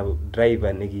chepyosetab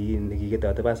driver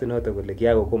nekiketote basit noto kole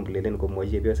kiako complainen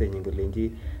komwochi chepyosenyin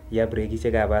kolenji ya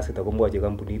brekisiekab basit ako mwochi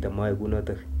kampunit amoe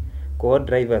kunoto ko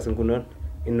drivers ngunon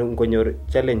ngonyor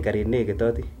challenge karit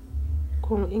neketoti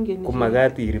ko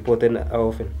makat iripoten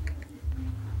often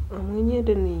amu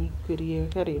inyende ni kwerie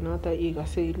karit noto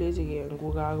ikase ilechigei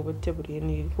ngokakobetyo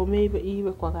brenik komeibe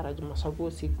ibe kwa garage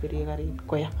masapos ikwerie karit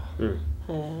koya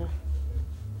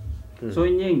so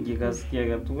nyengi kas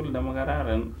kiaga tugul da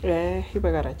makararan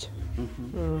ibe garage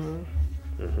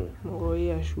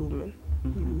Ngoi assume.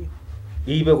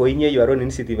 Iibe ko inye yu aron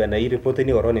initiative na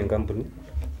irepoteni koron en kampuni.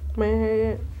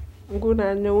 Me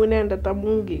nguno neu inendet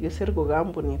amu kikisir ko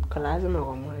kampunit ko lazima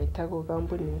komwaita ko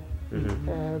kampunit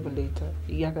koleito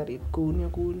iya karit kouni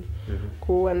kouni.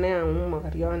 Ko ane amu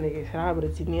makariot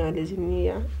nekirabirchini alechini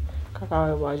ya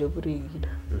kakawe bochob brikit.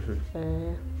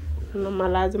 Ma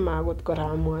lazima akot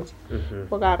kora amwochi.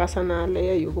 Ko kakasan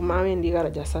ale yu komawendi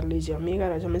garaja alechi ami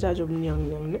garaja amache achob ni ak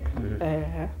ni.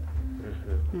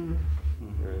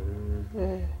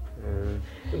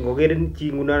 Ngokerin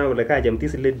chi nguno kole kacham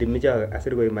this lady meche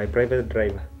asir koik my private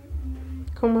driver.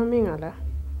 Ko mami ng'ala.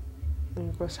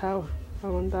 Ko sawa.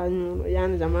 Ako ndanyu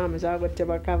yani jamaa amache akot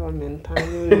chebo government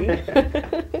anyu.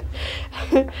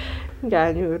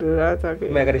 Nganyoru ratok.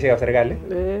 Me karishekab serikali?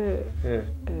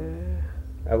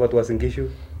 Akot Uasin Gishu?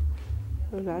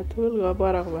 Katugul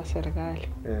kabor akobo serikali.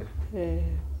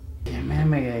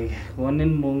 Memekei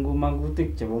konin Mungu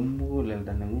magutik chebo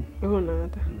muguleldo neng'ung.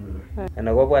 Unoto.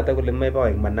 Ana kobwata kole moe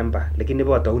baoek manamba lakini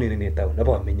bo taunen ne tau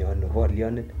nebo menye ano bo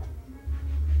lionin.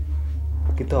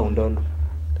 Kitaundo ano?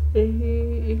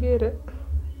 Ikere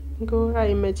ko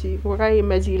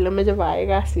kaimech ile meche bayai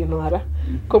kasino ara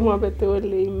komabete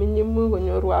ole imenye mu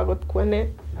konyoru akot kwane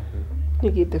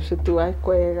nikitepsi tuwai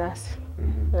kwae kasi.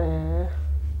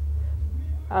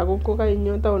 Ako ko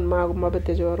kainyo taon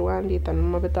mabete chorwandit anan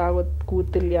mabete akot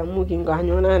kutili amu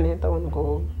kinganyon ane taon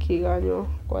ko kiganyo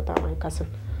kota my cousin.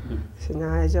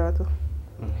 Sinyae choto.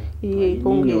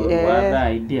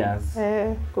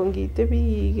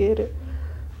 Kongitebi ikere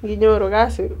nginyoru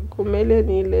kasi komelen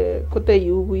ile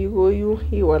koteyugui koyu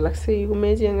iwalaksei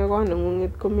komechenge kot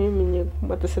neng'ung'et komeminye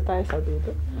matesetai sobet.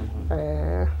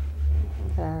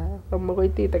 Makoi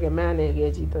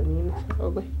titegemeanegei chito nini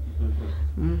agoi.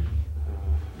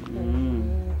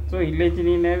 So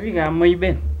ilechini ne biikab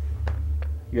Moiben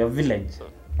your village.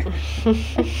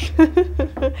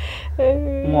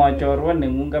 Mwa chorwa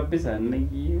neng'ung kabisa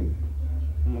neki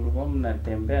mlikuwa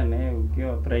mnatembea naye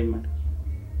ukiwa primary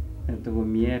tuko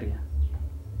mi area.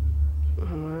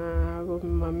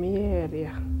 Mami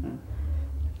area.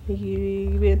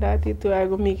 Ikibendati tuwai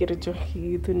komi Kericho,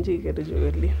 kikitunchi Kericho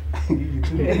oli.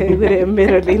 Kure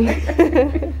Merolin.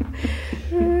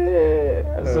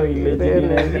 So ilechini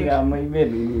ne biikab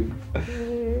Moiben.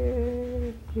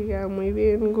 Biikab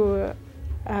Moiben ko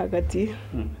akati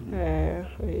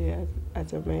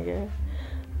achamegei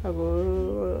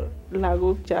ako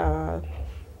lagok cha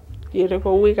kere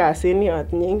koui kasini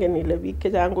atinye ingen ile biik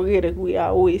chechang kokere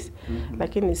kuya uis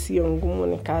lakini sio ngumu,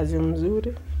 ni kazi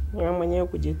mzuri wewe mwenyewe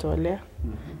kujitolea.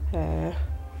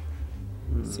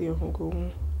 Sio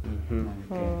ngumu.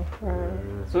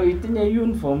 So itinye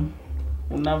uniform,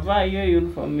 unavaa hiyo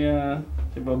uniform ya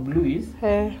cheba blues?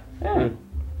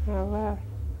 Navaa.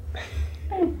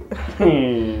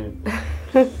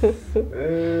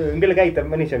 Ngele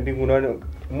kaitamanisha mbinguno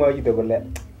mwa chito kole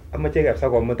amache kabisa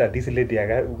komuta this lady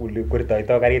aka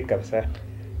kurtoito karit kabisa.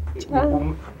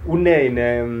 Une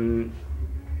in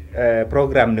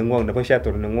program nengwong nebo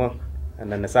shuttle nengwong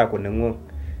anan sako nengwong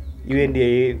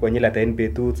iwendi konyil ata en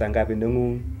betut sangapi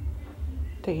neng'ung?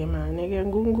 Tegemeanege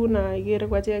ngunguna ikere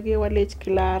kwache kewalech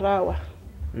kila arawa.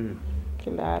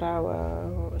 Kila arawa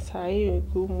sai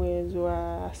ku mwezi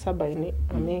wa 7 ini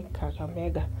ami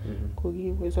Kakamega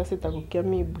kuki mwezi wa 6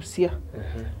 kukiami Busia.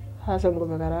 Hasa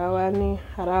ngome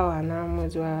arawa na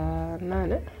mwezi wa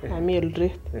 8 ami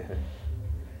Eldoret.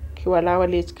 Kiwala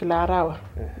walech kila arawa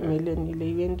milioni ile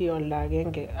iwendi olda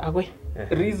agenge agoi.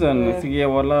 Reason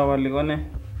sikewala walikone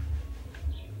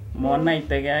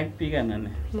monaitege ak biik anan?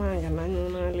 Mangen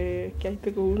anyun ale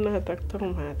kiaite kou notok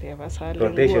tomateba sale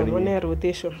rotation.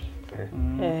 Rotation.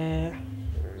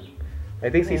 I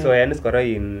think sisoyanis kora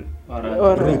in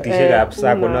rutishekab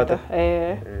sako noto.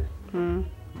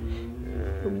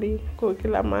 Ko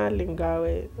kila mahali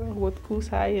ngawe akot ku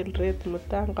sai Eldoret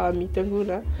mutan kamite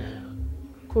nguna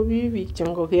ko biik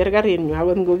chengoker karinyu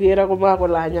akot ngoker akoba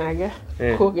kolanyage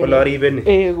koloribeni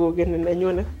kokeni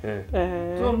nenyone.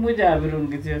 So muche abirun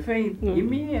kityo Faith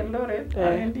imi Eldoret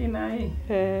awendi nai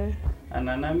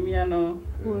anan ami ano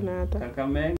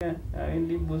Kakamega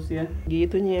awendi Busia.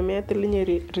 Ngiitunye metil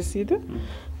receipt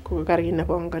ko karit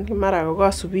nebongoni mara ko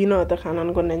kasubi notok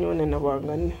anan ko nenyone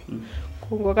nebongoni.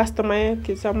 Ko ngo customer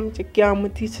kicham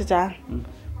chekiamuti chechang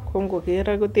ko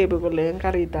ngokera kotebe kole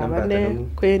karitab ane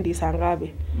koendi saa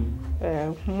ngapi.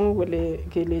 Mu kole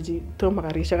kelechi tomo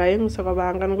karishek aeng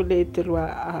sikopangan kole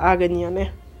itilwa agenyi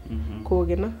ane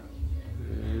kokena.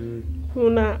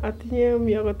 Kuna atinye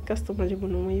mi akot customer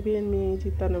chebunu Moiben, mi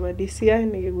chito nebo DCI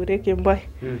nekekure Kemboi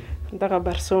ndaka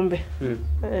Barsombe.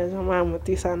 Chama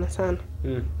amuti sana.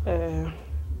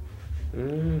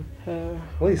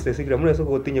 What is the secret? Amune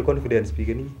sikotinye confidence biik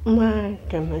ni? Mangen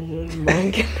anyun,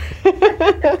 mangen.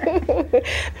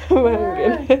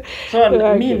 So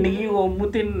mi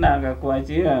nikikomutin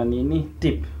nakakwachi nini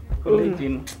tip.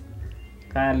 Kolejin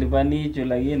kalipani chu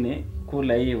lakini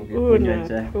kula hiyo ukikunywa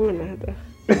chai. Unata.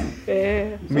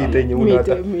 Mite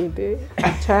nyunata. Mite.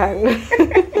 Chang.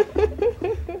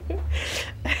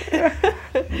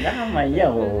 Kama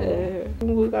yao.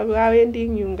 Kawendi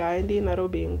ngawendi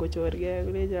Nairobi ngochorge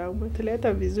kuleja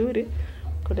mtileta vizuri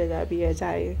kuleja pia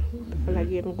chai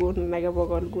lakini nguni nake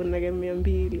bokol nguni nake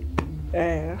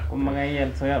 200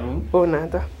 kumagayel sayaru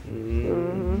onata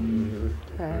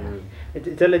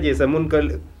challenges amun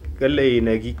kale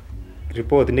ina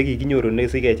report nekikinyoru ne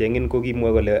sikechengin ko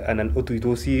kimwa kole anan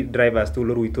otuitosi drivers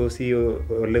tugul oruitosi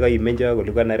ole kaimenja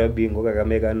kole ka Nairobi ngo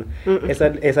Kakamega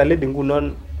esa lady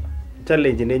ngunon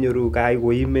challenge nenyoru kai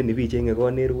koimen ibichenge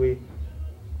konerwe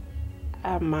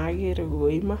amagere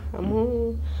koima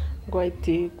amu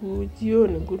ngoite ku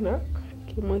jioni nguna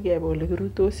kimwege bole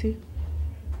kirutosi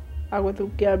akot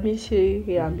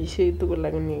keamishe tugul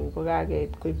lakini ko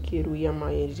kakeit ko kiruya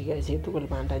maerige chi tugul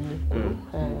bandanyi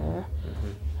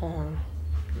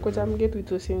kocham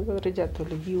ketuitosi ko Richard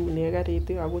ole kiune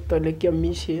karit akot ole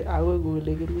kiamishe akoi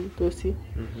kole kirutosi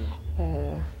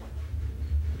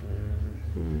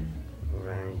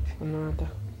right nada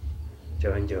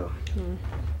chonjo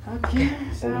okay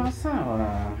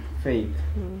sawa Faith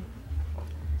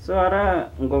so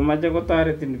ara ngomache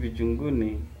kotoretin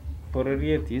bichunguni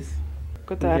pororietis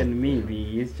kotar mi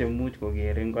biik chemuch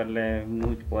kokerin kole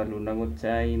much kwalun akot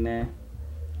chai ne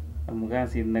amu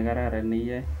kasit ne kararan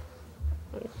niye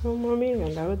mami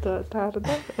ngala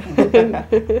tarda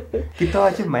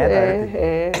kitoche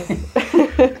mayata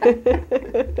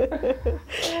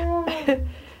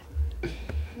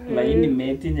lakini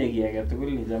metinye kiy age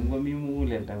tugul necham komi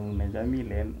muguleldangung necham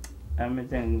ilen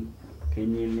ameche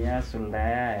kenyini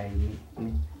asuldae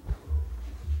ni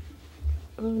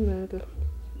unato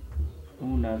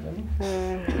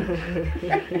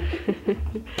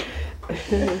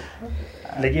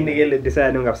lakini kele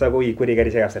design ngapsa ko ikweri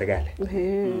karishekab serikali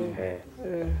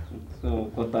so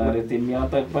kotoretin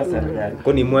yotok bo serikali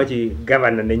ko nimwachi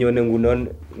governor nenyone ngunon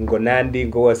ngo Nandi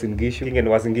ngo Uasin Gishu kingen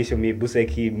Uasin Gishu mi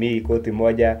Buseki mi koti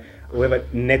moja whoever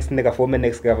next neka form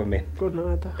next government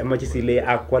konata amachi sile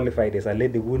a qualified as a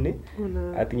lady guni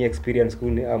atinye experience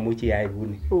guni amuchi ai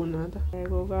guni unata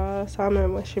ko ka sama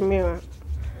mheshimiwa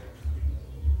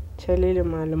chalile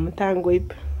mali mtango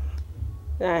ip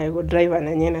ai go driver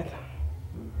na nyena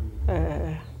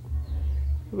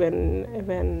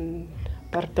when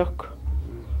partok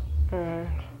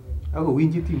ako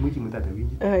winji ti muchi mutata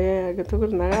winji ya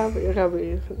ketukul na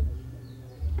kabe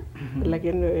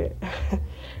lakini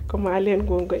kama alien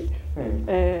gongoi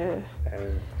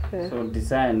so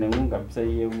design ngung kabisa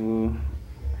yebu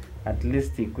at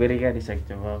least ikweri garishak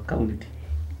chebo county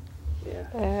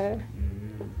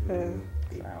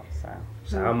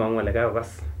sawa mangwale ka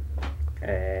bas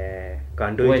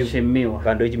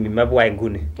kandoji mimabwa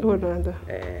nguni unanda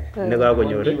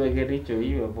nekakonyor iwe Kericho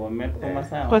iwe Bomet koma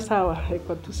sawa kwa sawa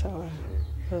iko tu sawa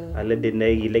alede na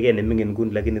ilege ne mingin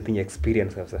nguni lakini tinye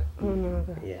experience kabisa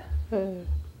unanda yeah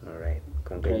all right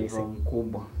congratulations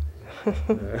kubwa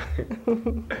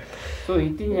so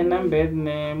itinye nambet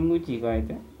ne muchi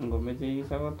koite ngomeche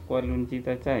isakot kwalun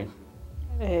chito chai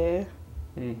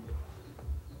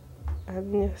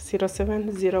Avenue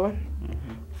 0701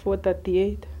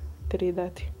 438 330.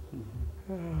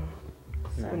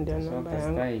 Ndio namba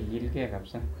yangu. Sasa ilike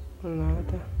kabisa.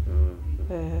 Unata.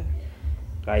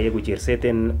 Kaya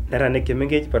kucherseten neranik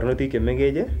chemengech barnotik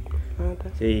chemengech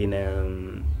chein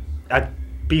ak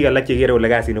biik alak chekere kole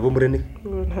kasit nebo murenik.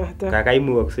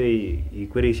 Kakaimukoksei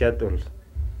ikweri shuttle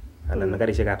anan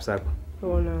karishekab sacco.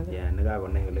 Ya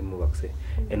nekakonai kole imukoksei.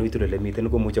 En uitul ole miten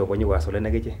komuche konyokosolen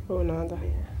akichek.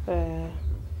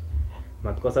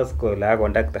 Matkosas kole a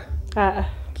conductor.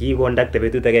 Ki conductor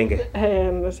betut agenge.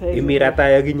 Imirata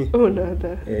akinye.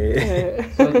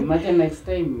 So imagine next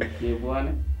time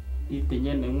kebwane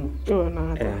itinye nengu.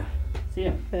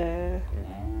 Sio?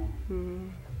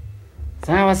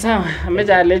 Sawa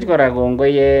amecha alech kora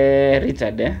kongoi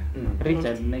Richard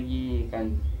Richard neki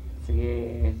kan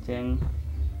sige cheng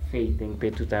Faith eng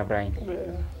betutab raini.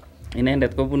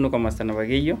 Inendet kobunu komasta nebo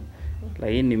Keiyo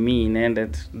lakini mi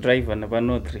inendet driver nebo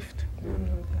North Rift.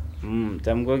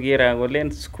 Cham kokira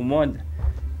kolen siku moja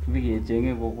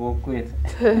bikechenge ko Kokwet.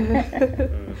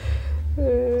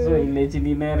 So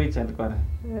ilechini ne Richard kora.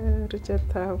 Richard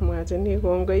amwachini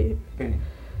kongoi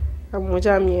amu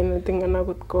chamyet neting'on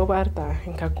akot kobarta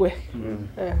eng Kokwet.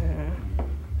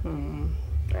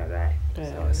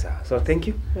 So thank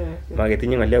you.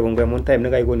 Maketinye ngalya kongwe amun time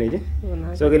nekaikonech.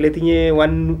 So kele tinye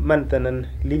 1 month anan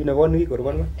leave nebo 1 week or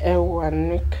 1 month?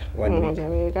 1 week. 1 week.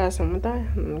 Jabe kasi mutai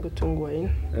kutunguain.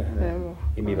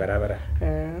 Imi barabara.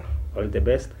 All the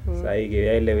best. Sai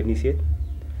keyai lewenisiet.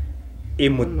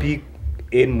 Imut biik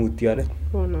en mutyonet.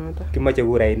 Kimache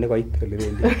kurainik koit ole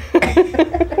bendi.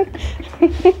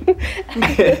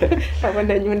 Ako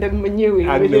nanyundet mwenyewe.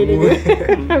 Ako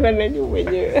nanyu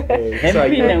mwenyewe.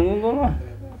 MP nengungo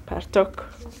Partok.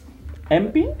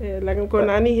 MP? Lakini kuna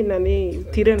nani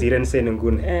Tiren sen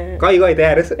nguni. Koi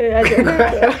tayari.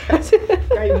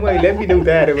 Kai mwa ile MP ndio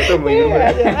tayari kutomo hiyo.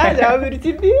 Aja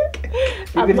birchidi.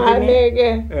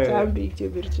 Amanege. Chambi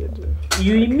chebirchidi.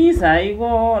 Yuimi sai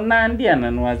ko Nandi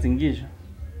anan Wasingisho?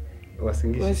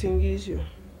 Wasingisho.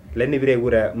 Leni bire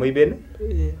kura Moiben?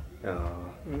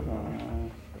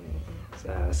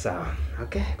 Sawa.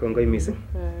 Okay, kongoi missing.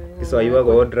 Kisoiwa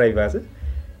ko drivers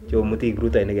chomuti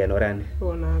krutoinik en orani.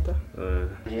 Onata.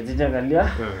 Yetija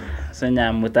kalya.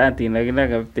 Sanya mutati na kila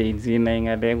captain sina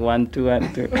ngade 1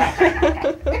 2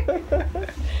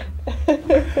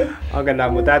 Aga na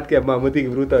mutat ke mamuti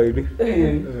krutoinik.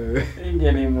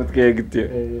 Ingeni mutke kityo.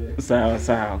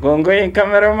 Sawa. Kongoi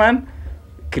cameraman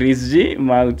Chris G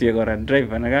mautie kora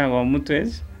driver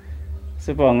nakakomutwech.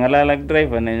 Sipo ngalal ak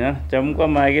driver nenyo cham kwa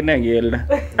makine keldo.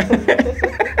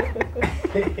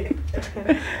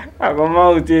 Ako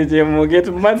mautie chemoget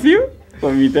Matthew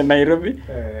komiten Nairobi.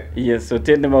 Yes, so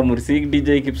tende ba mursik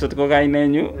DJ Kipsot ko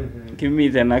kainenyu.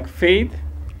 Kimiten ak Faith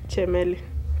Jemeli.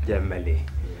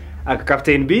 Ak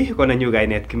Captain B ko nanyu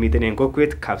kainet kimiten en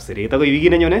Kokwet Kapsiret. Ako wiki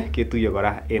nenyone ketuiye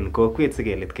kora en Kokwet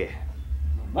sikeletke.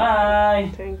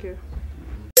 Bye. Thank you.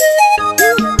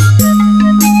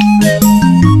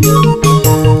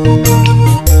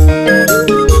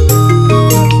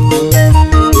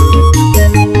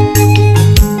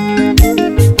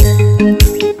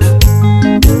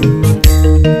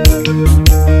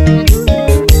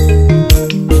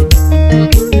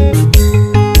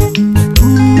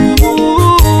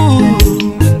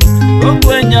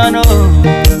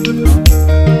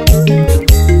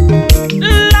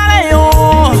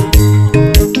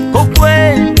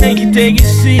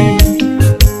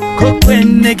 Kokwet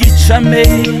negichame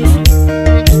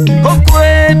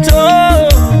Kokweto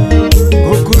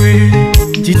Kokwet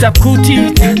Chitap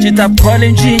kutit, chitap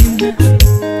kolenjin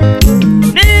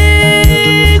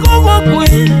Ni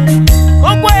Kokwet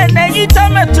Kokwet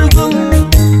negichame tugul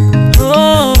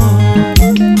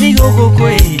Ni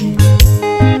Kokwet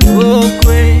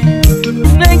Kokwet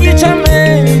Negichame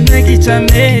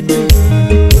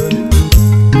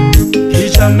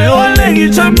Kichame ole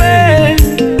kichame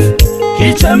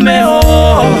Kichame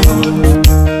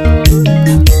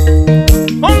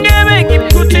Ongebe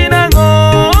kiputina go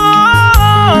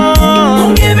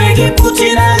Ongebe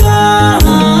kiputina go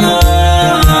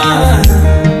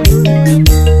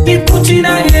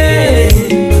Kiputina ge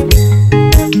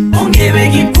Ongebe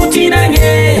kiputina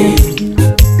ge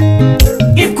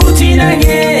Kiputina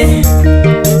ge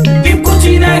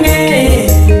Kiputina ge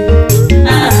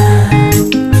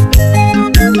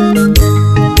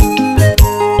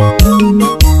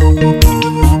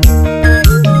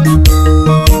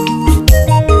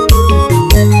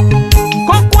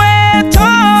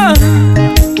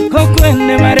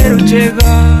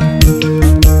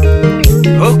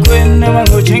Kokwet ne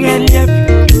mango chingeliep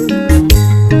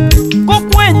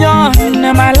Kokwet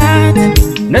ne malat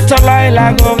ne tolai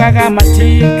lagok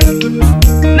akamatik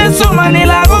ne somani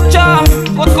lagok cho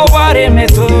kotko bare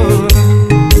meto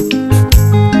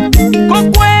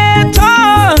Kokwet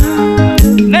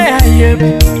ne hayep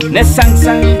ne sang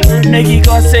ne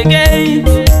kikosegei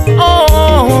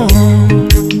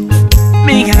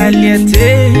mi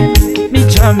kaliete mi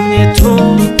chamneto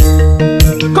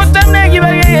Kotamne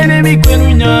kibagene mi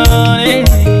kwenunyone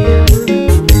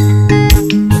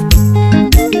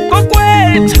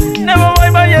Kokwet ne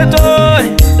maboiboyeto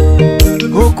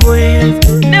Kokwet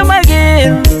ne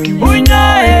mager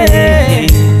unyoe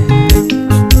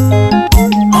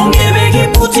Ongebe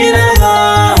kiputina go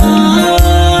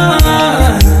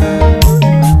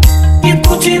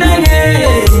Kiputina ge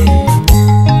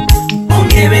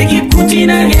Ongebe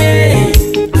kiputina ge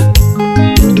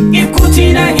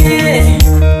Kiputina ge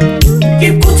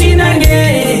Kiputina ge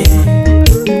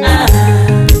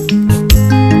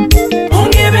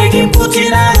Ongebe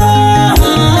kiputina go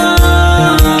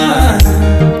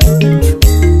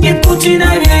Kiputina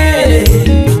ge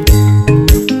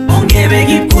Ongebe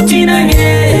kiputina ge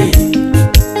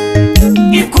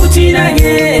Kiputina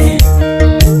ge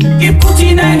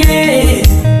Kiputina ge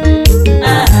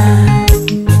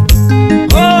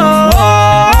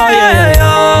Oh yeah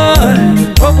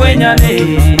Kokwenyane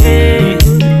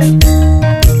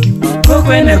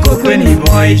kokweni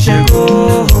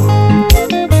boisheko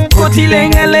kotile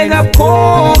ngalekab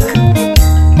kok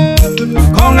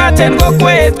kongaten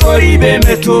kokwet koribe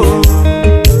meto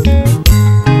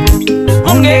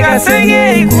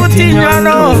ongekasenge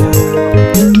kutinyano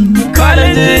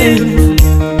Kaleji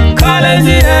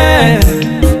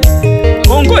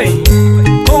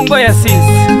Kongoi Asis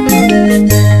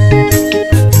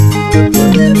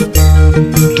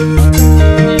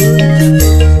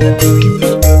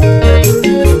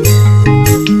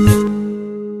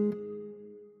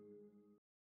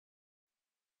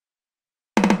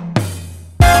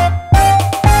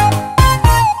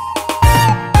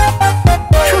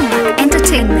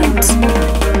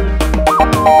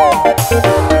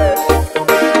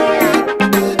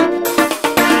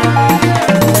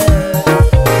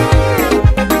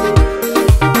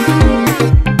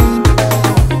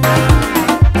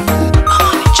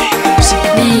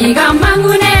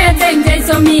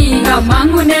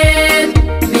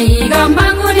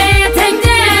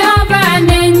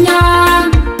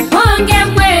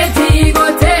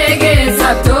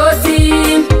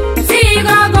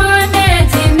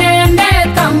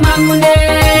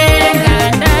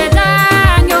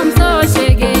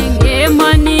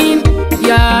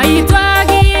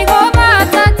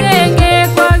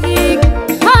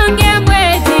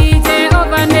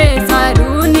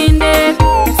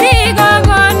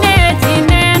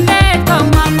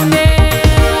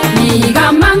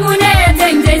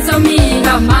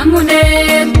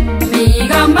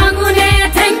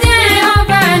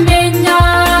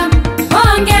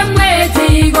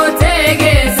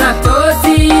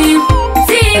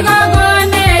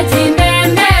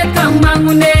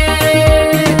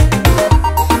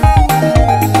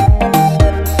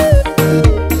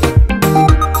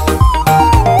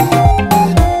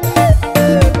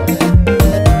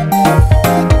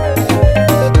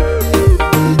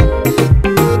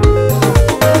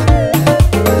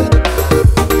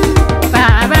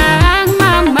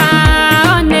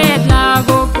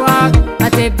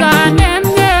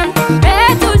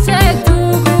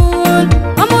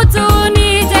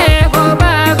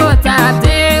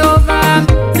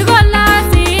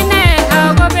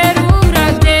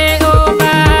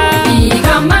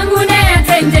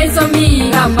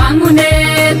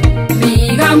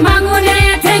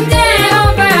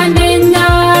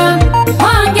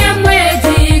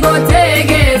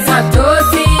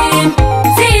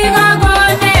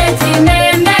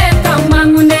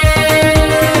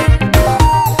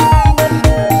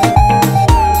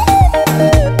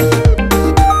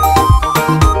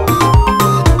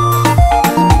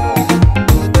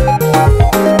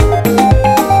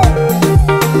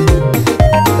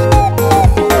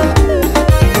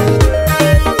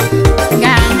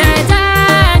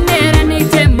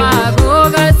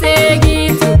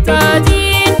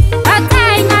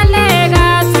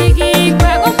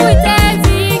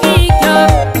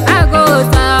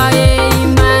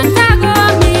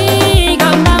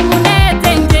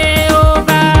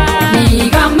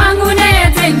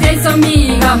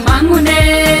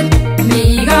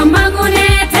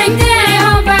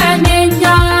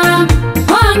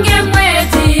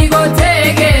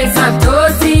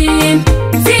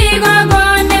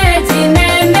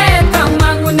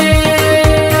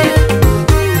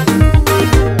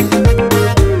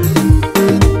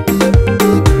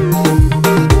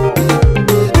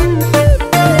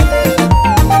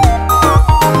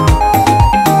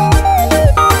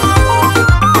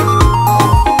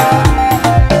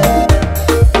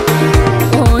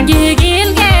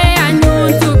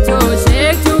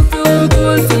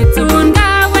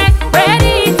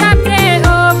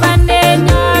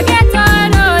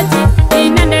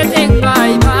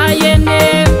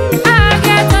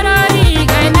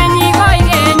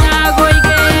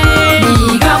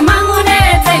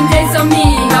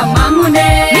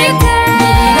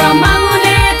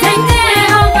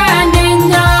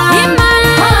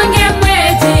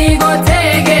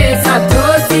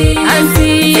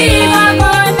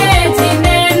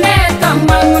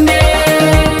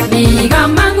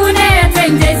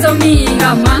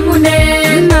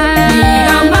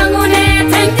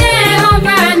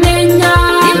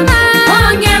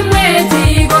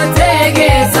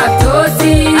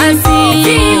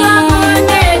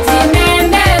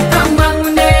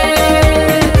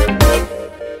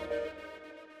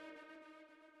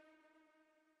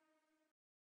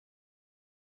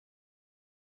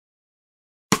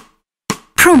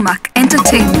Prumak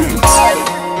Entertainment.